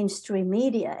mainstream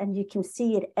media, and you can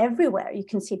see it everywhere. You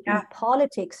can see it in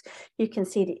politics. You can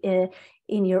see it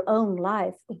in your own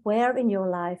life. Where in your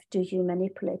life do you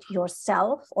manipulate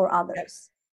yourself or others?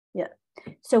 Yeah.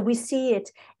 So we see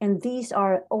it, and these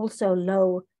are also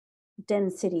low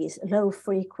densities, low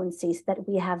frequencies that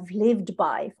we have lived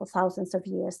by for thousands of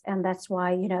years. And that's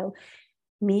why,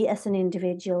 me as an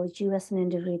individual, you as an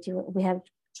individual, we have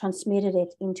transmitted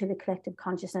it into the collective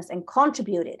consciousness and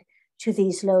contributed to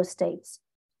these low states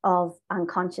of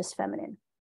unconscious feminine.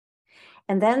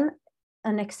 And then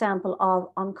an example of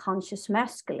unconscious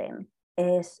masculine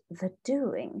is the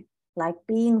doing, like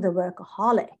being the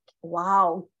workaholic.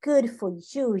 Wow, good for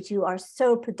you. You are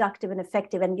so productive and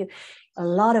effective, and you a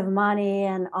lot of money,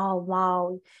 and oh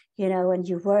wow, and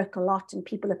you work a lot and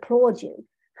people applaud you.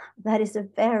 That is a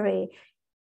very,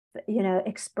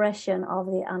 expression of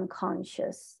the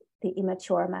unconscious, the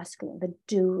immature masculine, the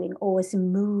doing, always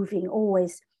moving,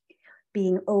 always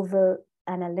being over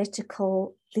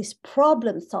analytical, this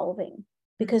problem solving,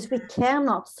 because we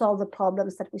cannot solve the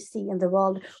problems that we see in the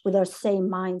world with our same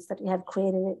minds that we have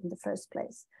created it in the first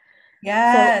place.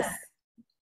 Yes.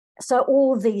 So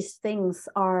all these things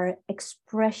are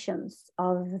expressions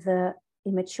of the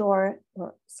immature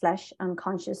or /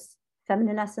 unconscious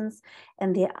feminine essence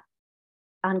and the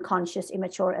unconscious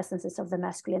immature essences of the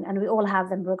masculine. And we all have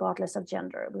them regardless of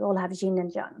gender. We all have yin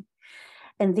and yang.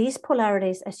 And these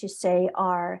polarities, as you say,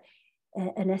 are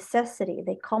a necessity.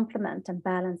 They complement and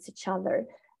balance each other.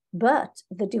 But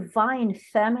the divine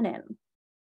feminine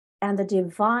and the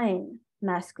divine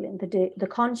masculine, the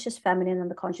conscious feminine and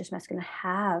the conscious masculine,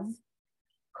 have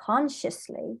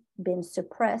consciously been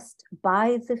suppressed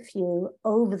by the few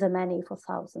over the many for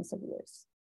thousands of years.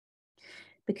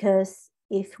 Because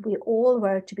if we all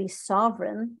were to be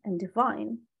sovereign and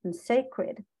divine and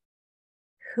sacred,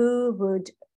 who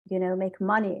would, make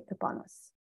money upon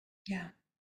us? Yeah.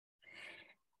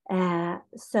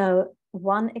 So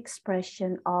one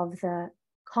expression of the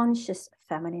conscious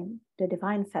feminine, the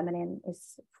divine feminine,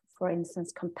 is, for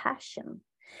instance, compassion.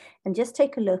 And just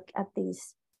take a look at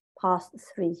these past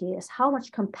 3 years. How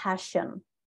much compassion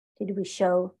did we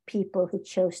show people who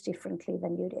chose differently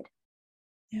than you did?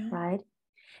 Yeah. Right?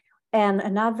 And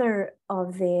another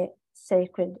of the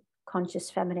sacred conscious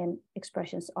feminine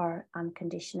expressions are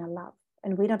unconditional love.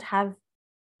 And we don't have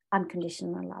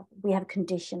unconditional love. We have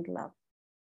conditioned love.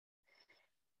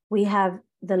 We have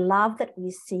the love that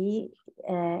we see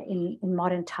in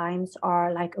modern times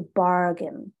are like a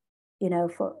bargain,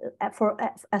 for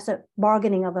as a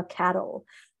bargaining of a cattle.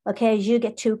 Okay, you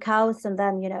get 2 cows, and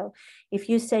then, if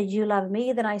you say you love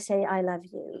me, then I say I love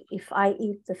you. If I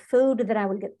eat the food, then I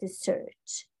will get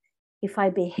dessert. If I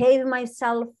behave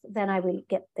myself, then I will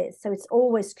get this. So it's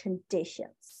always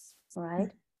conditions,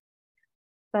 right?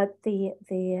 But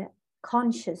the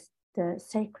conscious, the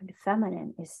sacred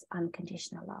feminine is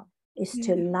unconditional love, is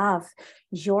to love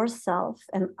yourself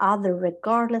and other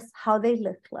regardless how they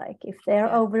look like. If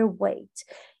they're overweight,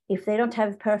 if they don't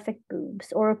have perfect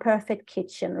boobs or a perfect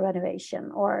kitchen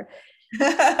renovation, or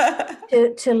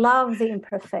to love the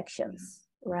imperfections,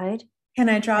 right? Can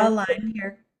I draw a line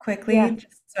here quickly, Yeah.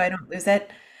 just so I don't lose it?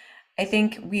 I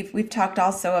think we've talked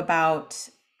also about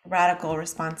radical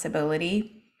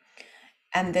responsibility,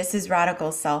 and this is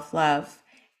radical self-love.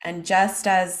 And just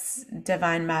as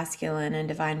divine masculine and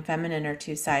divine feminine are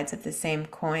two sides of the same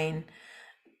coin,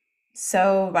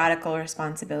 So radical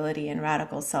responsibility and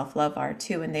radical self-love are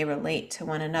too, and they relate to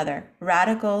one another.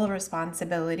 Radical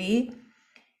responsibility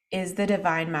is the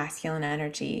divine masculine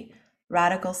energy.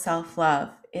 Radical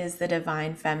self-love is the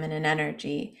divine feminine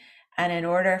energy. And in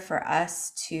order for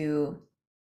us to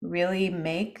really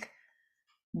make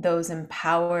those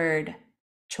empowered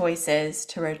choices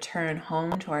to return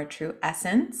home to our true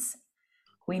essence,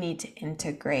 we need to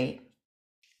integrate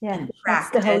Yeah, and that's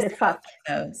the practice holy both fuck. of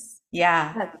those. Yeah.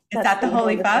 Is That's that the the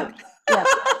holy holy fuck. fuck?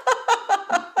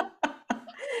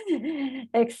 Yeah.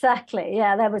 Exactly.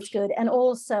 Yeah, that was good. And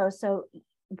also, so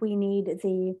we need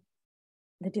the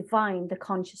divine, the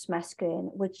conscious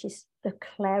masculine, which is the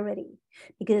clarity,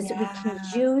 because we can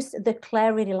Yeah. use the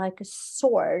clarity like a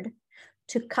sword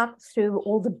to cut through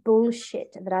all the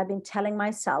bullshit that I've been telling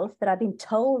myself, that I've been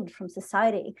told from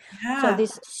society. So Yeah.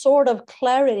 this sort of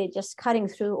clarity, just cutting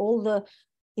through all the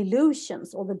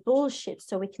illusions, all the bullshit,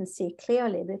 so we can see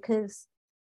clearly. Because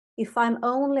if I'm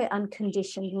only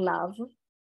unconditioned love,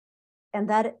 and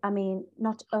that, I mean,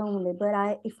 not only,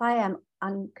 but if I am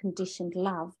unconditioned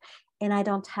love and I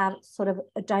don't have sort of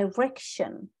a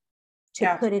direction to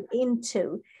Yeah. put it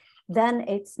into, then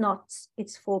it's not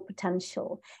its full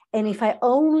potential. And if I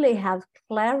only have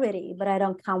clarity but I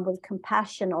don't come with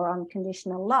compassion or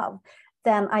unconditional love,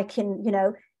 then I can,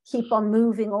 keep on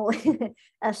moving all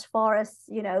as far as,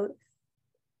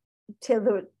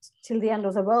 till the end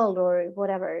of the world, or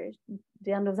whatever,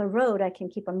 the end of the road. I can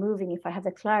keep on moving if I have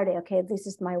the clarity. Okay, this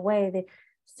is my way.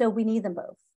 So we need them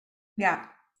both. Yeah.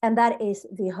 And that is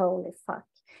the holy fuck.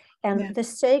 Yeah. And the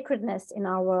sacredness in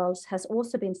our worlds has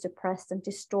also been suppressed and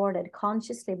distorted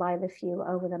consciously by the few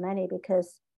over the many,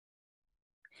 because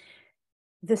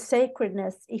the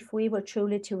sacredness, if we were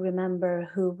truly to remember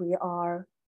who we are,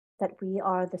 that we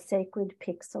are the sacred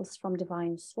pixels from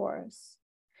divine source,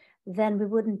 then we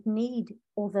wouldn't need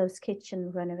all those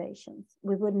kitchen renovations.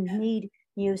 We wouldn't need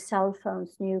new cell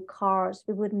phones, new cars.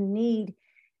 We wouldn't need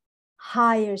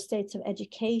higher states of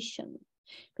education.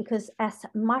 Because as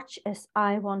much as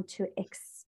I want to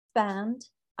expand,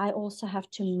 I also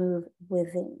have to move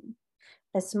within.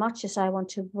 As much as I want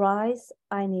to rise,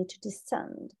 I need to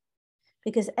descend.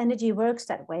 Because energy works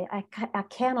that way. I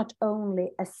cannot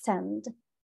only ascend.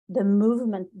 The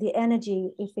movement, the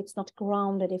energy, if it's not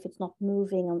grounded, if it's not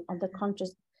moving on the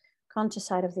conscious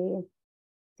side of the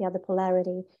other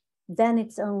polarity, then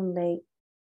it's only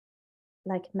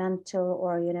like mental,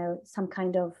 or some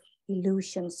kind of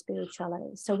illusion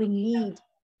spirituality. So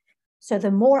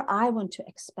the more I want to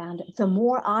expand, the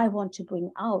more I want to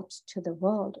bring out to the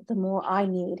world, the more I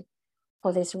need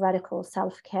for this radical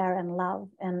self-care and love,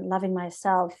 and loving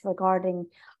myself regarding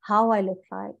how I look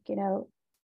like,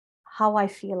 how I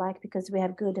feel like, because we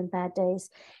have good and bad days,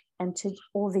 and to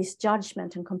all this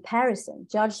judgment and comparison,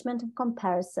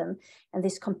 and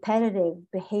these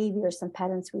competitive behaviors and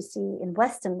patterns we see in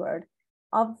Western world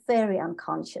are very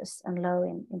unconscious and low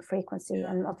in frequency,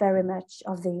 Yeah. and are very much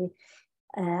of the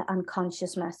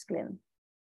unconscious masculine.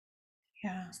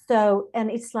 Yeah. So,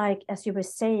 and it's like, as you were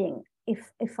saying,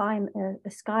 if I'm a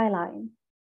skyline,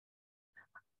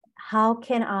 how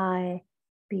can I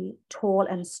be tall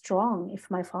and strong if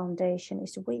my foundation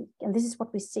is weak? And this is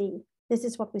what we see. This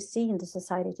is what we see in the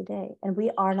society today. And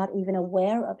we are not even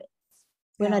aware of it.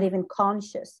 We're not Yeah. even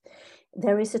conscious.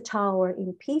 There is a tower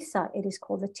in Pisa. It is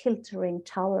called the Tilting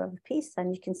Tower of Pisa.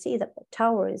 And you can see that the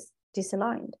tower is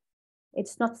disaligned.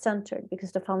 It's not centered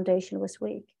because the foundation was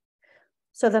weak.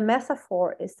 So the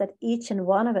metaphor is that each and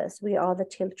one of us, we are the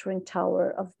Tilting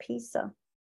Tower of Pisa,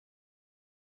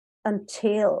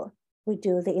 until we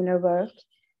do the inner work,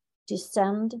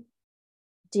 descend,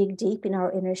 dig deep in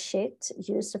our inner shit,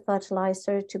 use the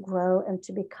fertilizer to grow and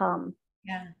to become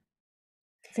Yeah.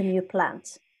 the new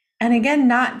plant. And again,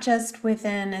 not just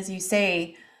within, as you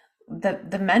say,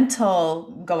 the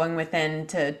mental going within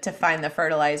to find the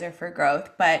fertilizer for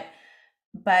growth, but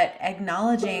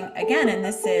acknowledging again, and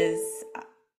this is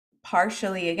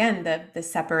partially again the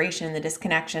separation, the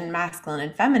disconnection, masculine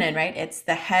and feminine, right? It's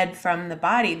the head from the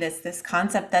body, this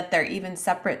concept that they're even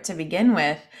separate to begin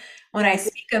with. When I Yes.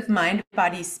 speak of mind,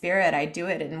 body, spirit, I do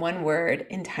it in one word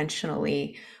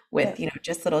intentionally, with Yes.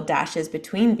 just little dashes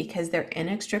between, because they're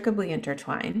inextricably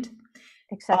intertwined,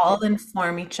 Exactly. all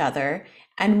inform each other.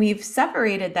 And we've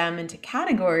separated them into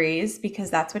categories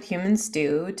because that's what humans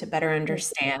do to better Yes.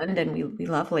 understand. And we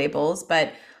love labels,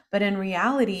 but in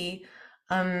reality,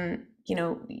 you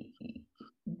know,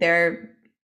 they're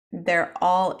they're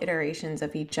all iterations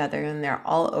of each other and they're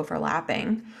all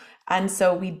overlapping. And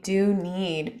so we do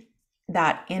need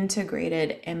that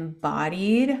integrated,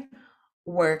 embodied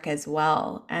work as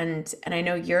well. And I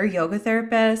know you're a yoga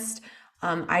therapist.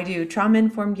 I do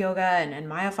trauma-informed yoga and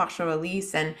myofascial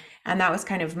release, and that was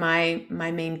kind of my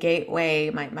main gateway,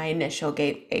 my initial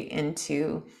gateway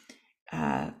into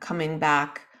coming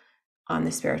back on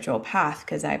the spiritual path,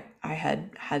 because I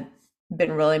had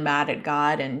been really mad at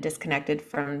God and disconnected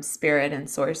from spirit and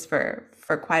source for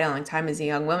quite a long time as a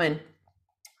young woman.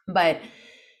 But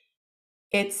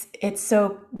it's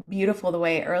so beautiful the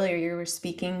way earlier you were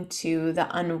speaking to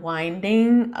the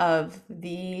unwinding of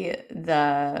the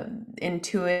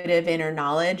intuitive inner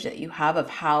knowledge that you have of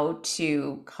how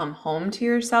to come home to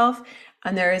yourself.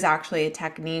 And there is actually a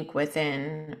technique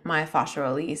within myofascial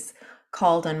release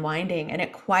called unwinding, and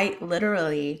it quite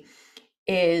literally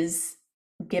is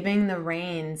giving the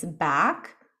reins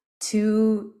back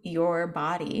to your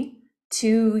body,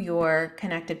 to your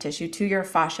connective tissue, to your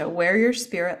fascia, where your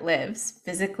spirit lives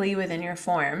physically within your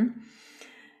form,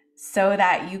 so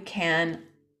that you can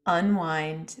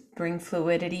unwind, bring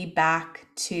fluidity back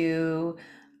to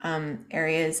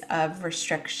areas of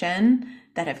restriction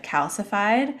that have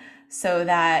calcified, so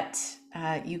that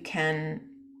you can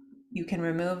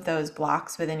remove those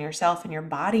blocks within yourself, and your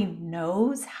body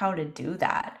knows how to do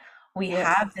that. We Yes,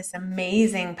 have this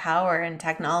amazing power and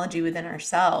technology within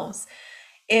ourselves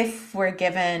if we're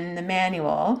given the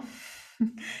manual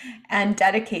and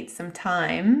dedicate some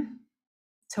time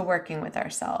to working with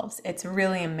ourselves. It's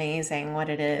really amazing what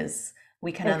it is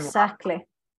we can unlock. exactly.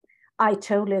 I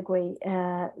totally agree.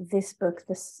 This book,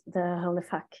 the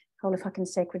Holy Fucking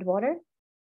Sacred Water,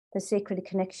 the sacred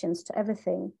connections to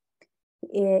everything.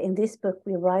 In this book,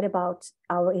 we write about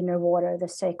our inner water, the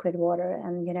sacred water,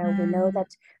 and we know Mm,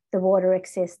 that the water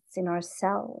exists in our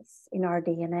cells, in our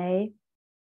DNA.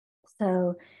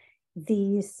 So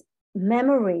these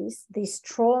memories, these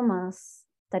traumas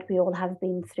that we all have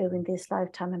been through in this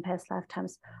lifetime and past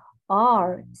lifetimes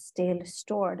are still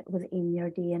stored within your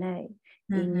DNA,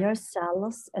 in mhm. your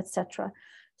cells, etc.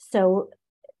 So,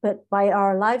 but by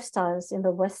our lifestyles in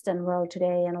the Western world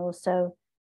today, and also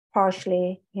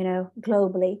partially,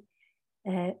 globally,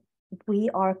 uh, we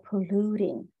are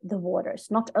polluting the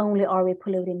waters. Not only are we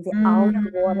polluting the outer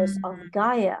waters of Mm,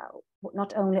 Gaia,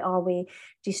 not only are we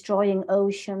destroying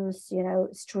oceans,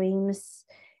 streams,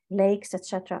 lakes,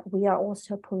 etc., we are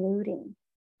also polluting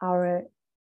our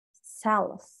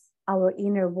cells, our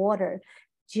inner water,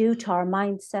 due to our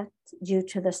mindset, due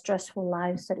to the stressful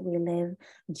lives that we live,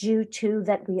 due to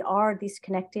that we are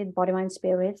disconnected, body, mind,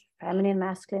 spirit, feminine,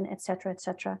 masculine, etc.,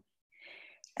 etc.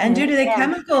 and due to the And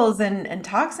chemicals and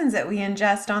toxins that we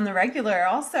ingest on the regular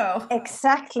also.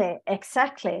 exactly,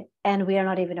 exactly. And we are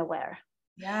not even aware.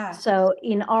 Yeah. So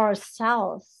in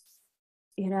ourselves,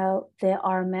 there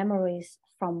are memories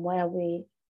from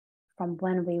from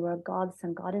when we were gods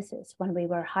and goddesses, when we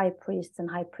were high priests and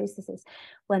high priestesses,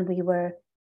 when we were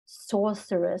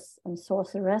sorcerers and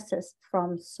sorceresses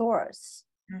from source.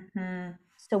 Hmm.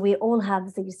 So we all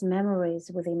have these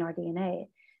memories within our DNA,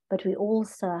 but we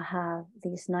also have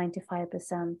these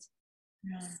 95%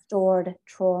 Yeah. stored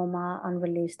trauma,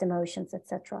 unreleased emotions,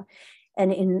 etc.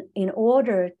 And in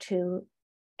order to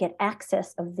get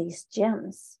access of these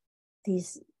gems,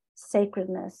 these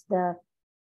sacredness,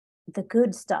 the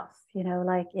good stuff,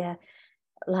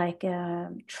 like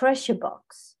treasure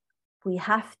box, we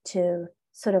have to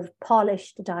sort of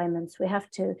polish the diamonds. We have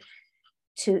to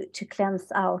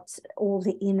cleanse out all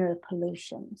the inner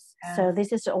pollutions. So Yeah.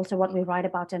 this is also what we write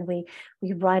about, and we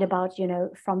write about,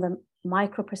 from the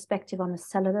micro perspective on a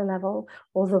cellular level,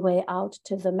 all the way out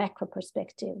to the macro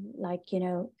perspective, like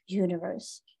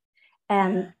universe.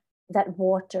 And Yeah. that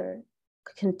water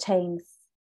contains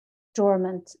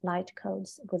dormant light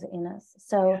codes within us. Yeah.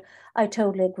 So I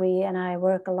totally agree, and I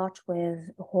work a lot with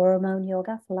hormone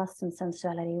yoga for lust and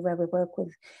sensuality, where we work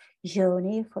with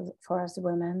yoni for us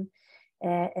women.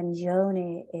 And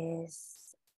yoni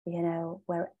is,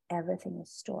 where everything is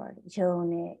stored.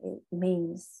 Yoni, it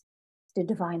means the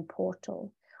divine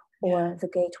portal Yeah. or the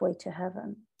gateway to heaven.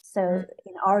 So Mm.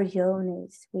 in our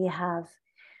yonis, we have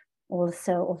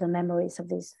also all the memories of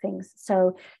these things.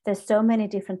 So there's so many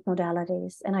different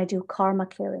modalities, and I do karma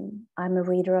clearing. I'm a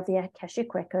reader of the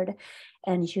Akashic record,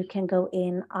 and you can go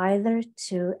in either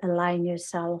to align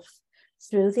yourself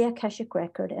through the Akashic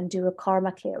record and do a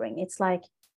karma clearing. It's like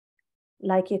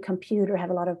your computer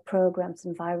have a lot of programs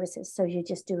and viruses, so you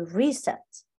just do a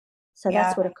reset. So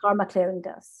that's Yeah. what a karma clearing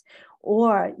does.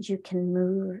 Or you can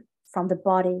move from the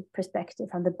body perspective,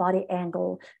 from the body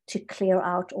angle, to clear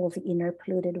out all the inner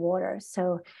polluted water.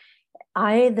 So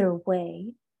either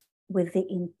way, with the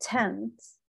intent,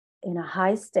 in a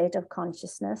high state of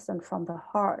consciousness and from the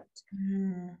heart,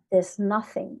 Mm. there's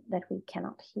nothing that we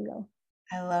cannot heal.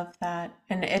 I love that.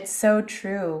 And it's so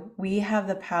true. We have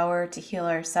the power to heal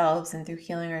ourselves, and through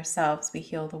healing ourselves, we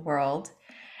heal the world.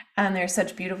 And there's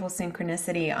such beautiful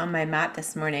synchronicity on my mat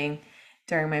this morning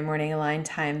during my morning align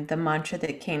time. The mantra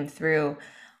that came through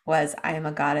was, I am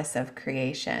a goddess of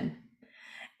creation.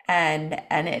 And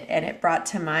it brought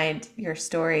to mind your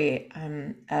story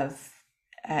of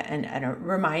and a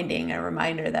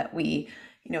reminder that we,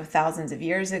 thousands of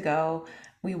years ago,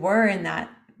 we were in that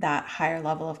higher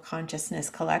level of consciousness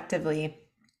collectively,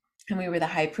 and we were the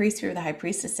high priest, we were the high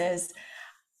priestesses.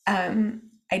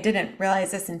 I didn't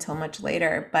realize this until much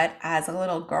later, but as a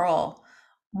little girl,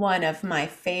 one of my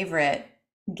favorite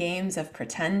games of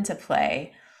pretend to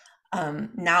play,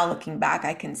 now looking back,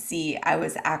 I can see I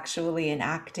was actually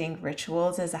enacting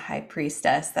rituals as a high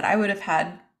priestess that I would have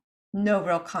had no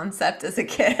real concept as a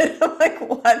kid like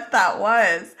what that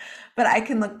was. But I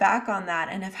can look back on that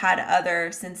and have had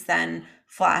other since then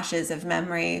flashes of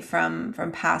memory from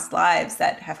past lives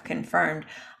that have confirmed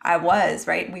I was,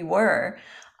 right? We were.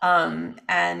 And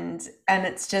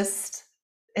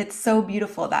it's so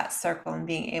beautiful, that circle, and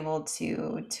being able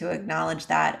to acknowledge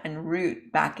that and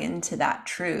root back into that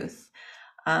truth.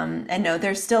 And no,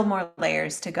 there's still more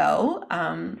layers to go.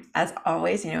 As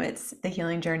always, it's the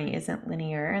healing journey isn't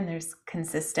linear, and there's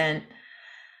consistent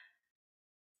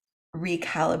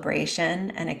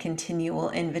recalibration and a continual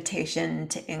invitation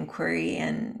to inquiry,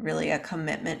 and really a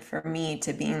commitment for me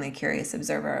to being the curious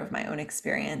observer of my own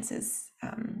experience is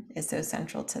so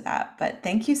central to that. But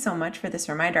thank you so much for this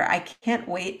reminder. I can't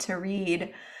wait to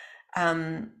read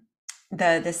um,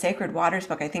 the Sacred Waters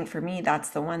book. I think for me, that's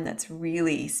the one that's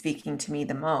really speaking to me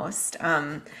the most.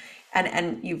 And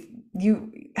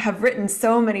you have written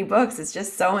so many books. It's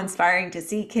just so inspiring to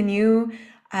see. Can you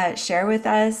share with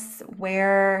us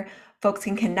where folks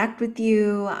can connect with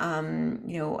you?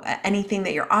 Anything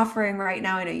that you're offering right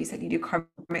now. I know you said you do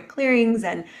karmic clearings,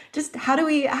 and just how do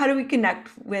we connect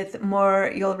with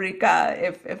more Ulrika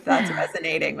if that's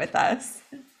resonating with us?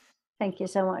 Thank you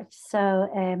so much. So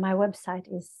my website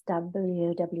is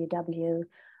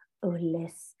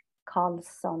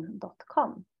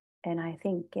www.ulliskarlsson.com. And I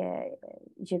think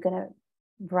you're going to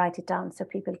write it down so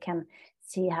people can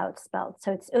see how it's spelled.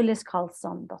 So it's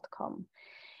ulliskarlsson.com.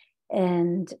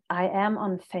 And I am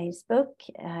on Facebook.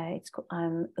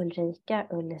 I'm Ulrika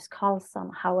Ullis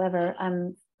Karlsson. However,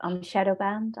 I'm shadow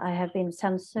banned. I have been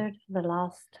censored for the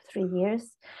last 3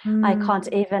 years. I can't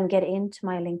even get into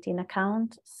my LinkedIn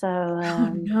account. So Oh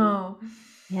no.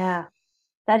 yeah,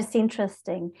 that is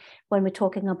interesting when we're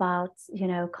talking about,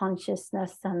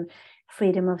 consciousness and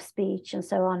freedom of speech and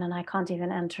so on. And I can't even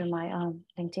enter my own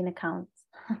LinkedIn account.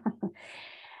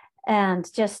 And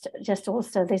just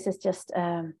also, this is just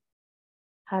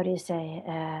how do you say,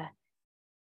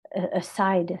 a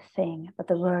side thing, but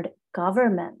the word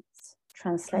government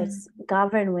translates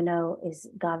govern, we know, is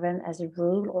govern as a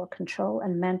rule or control,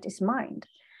 and ment is mind.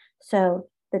 So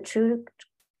the true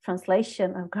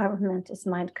translation of government is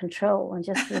mind control, and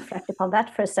just reflect upon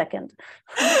that for a second.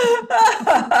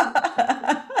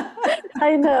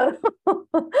 I know.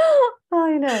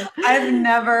 I know. I've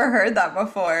never heard that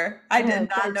before. I did No,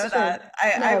 but not know it's true. that.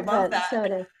 I No, love but that. so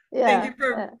it is. Thank Yeah. you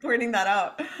for pointing that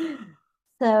out.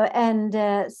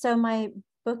 So my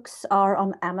books are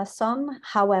on Amazon.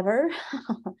 However,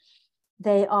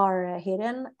 they are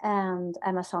hidden, and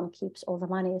Amazon keeps all the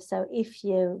money. So if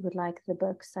you would like the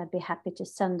books, I'd be happy to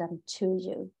send them to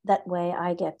you. That way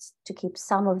I get to keep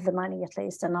some of the money at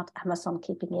least, and not Amazon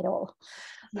keeping it all.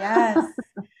 Yes.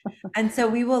 And so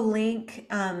we will link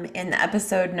in the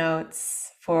episode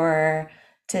notes for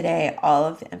today all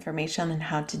of the information on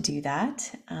how to do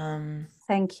that.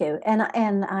 Thank you.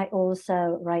 And I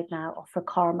also right now offer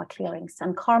karma clearings,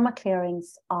 and karma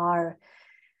clearings are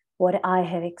what I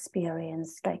have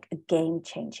experienced like a game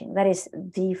changing. That is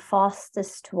the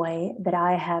fastest way that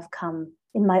I have come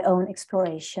in my own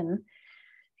exploration,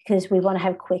 because we want to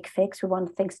have quick fix. We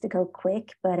want things to go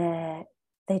quick, but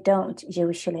they don't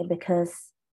usually,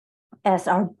 because as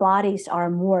our bodies are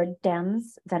more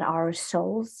dense than our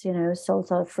souls,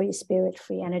 souls are free spirit,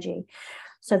 free energy.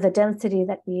 So the density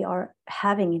that we are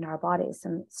having in our bodies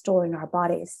and store in our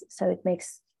bodies, so it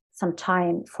makes some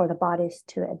time for the bodies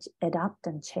to adapt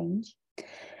and change.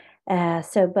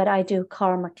 But I do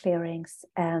karma clearings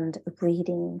and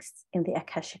readings in the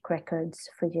Akashic records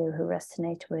for you who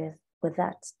resonate with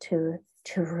that, to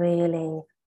really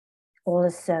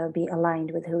also be aligned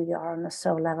with who you are on a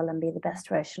soul level and be the best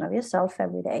version of yourself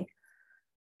every day.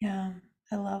 Yeah,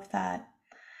 I love that.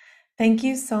 Thank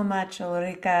you so much,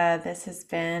 Ulrika. This has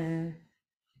been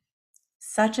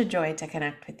such a joy to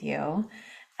connect with you,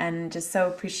 and just so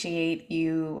appreciate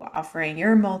you offering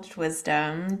your mulched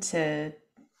wisdom to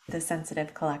the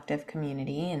Sensitive Collective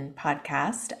community and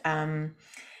podcast.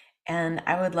 And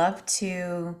I would love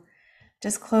to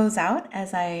just close out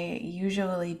as I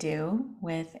usually do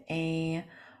with a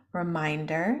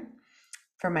reminder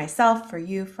for myself, for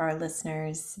you, for our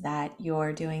listeners, that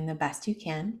you're doing the best you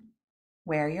can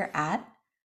where you're at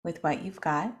with what you've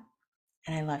got.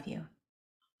 And I love you.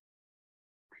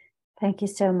 Thank you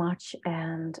so much.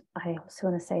 And I also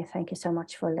want to say thank you so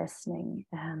much for listening.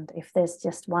 And if there's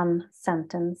just one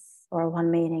sentence or one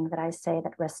meaning that I say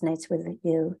that resonates with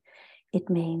you, it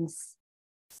means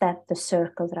that the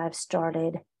circle that I've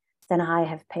started, then I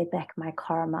have paid back my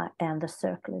karma and the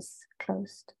circle is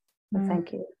closed. So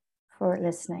thank you for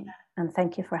listening and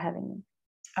thank you for having me.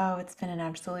 Oh, it's been an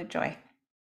absolute joy.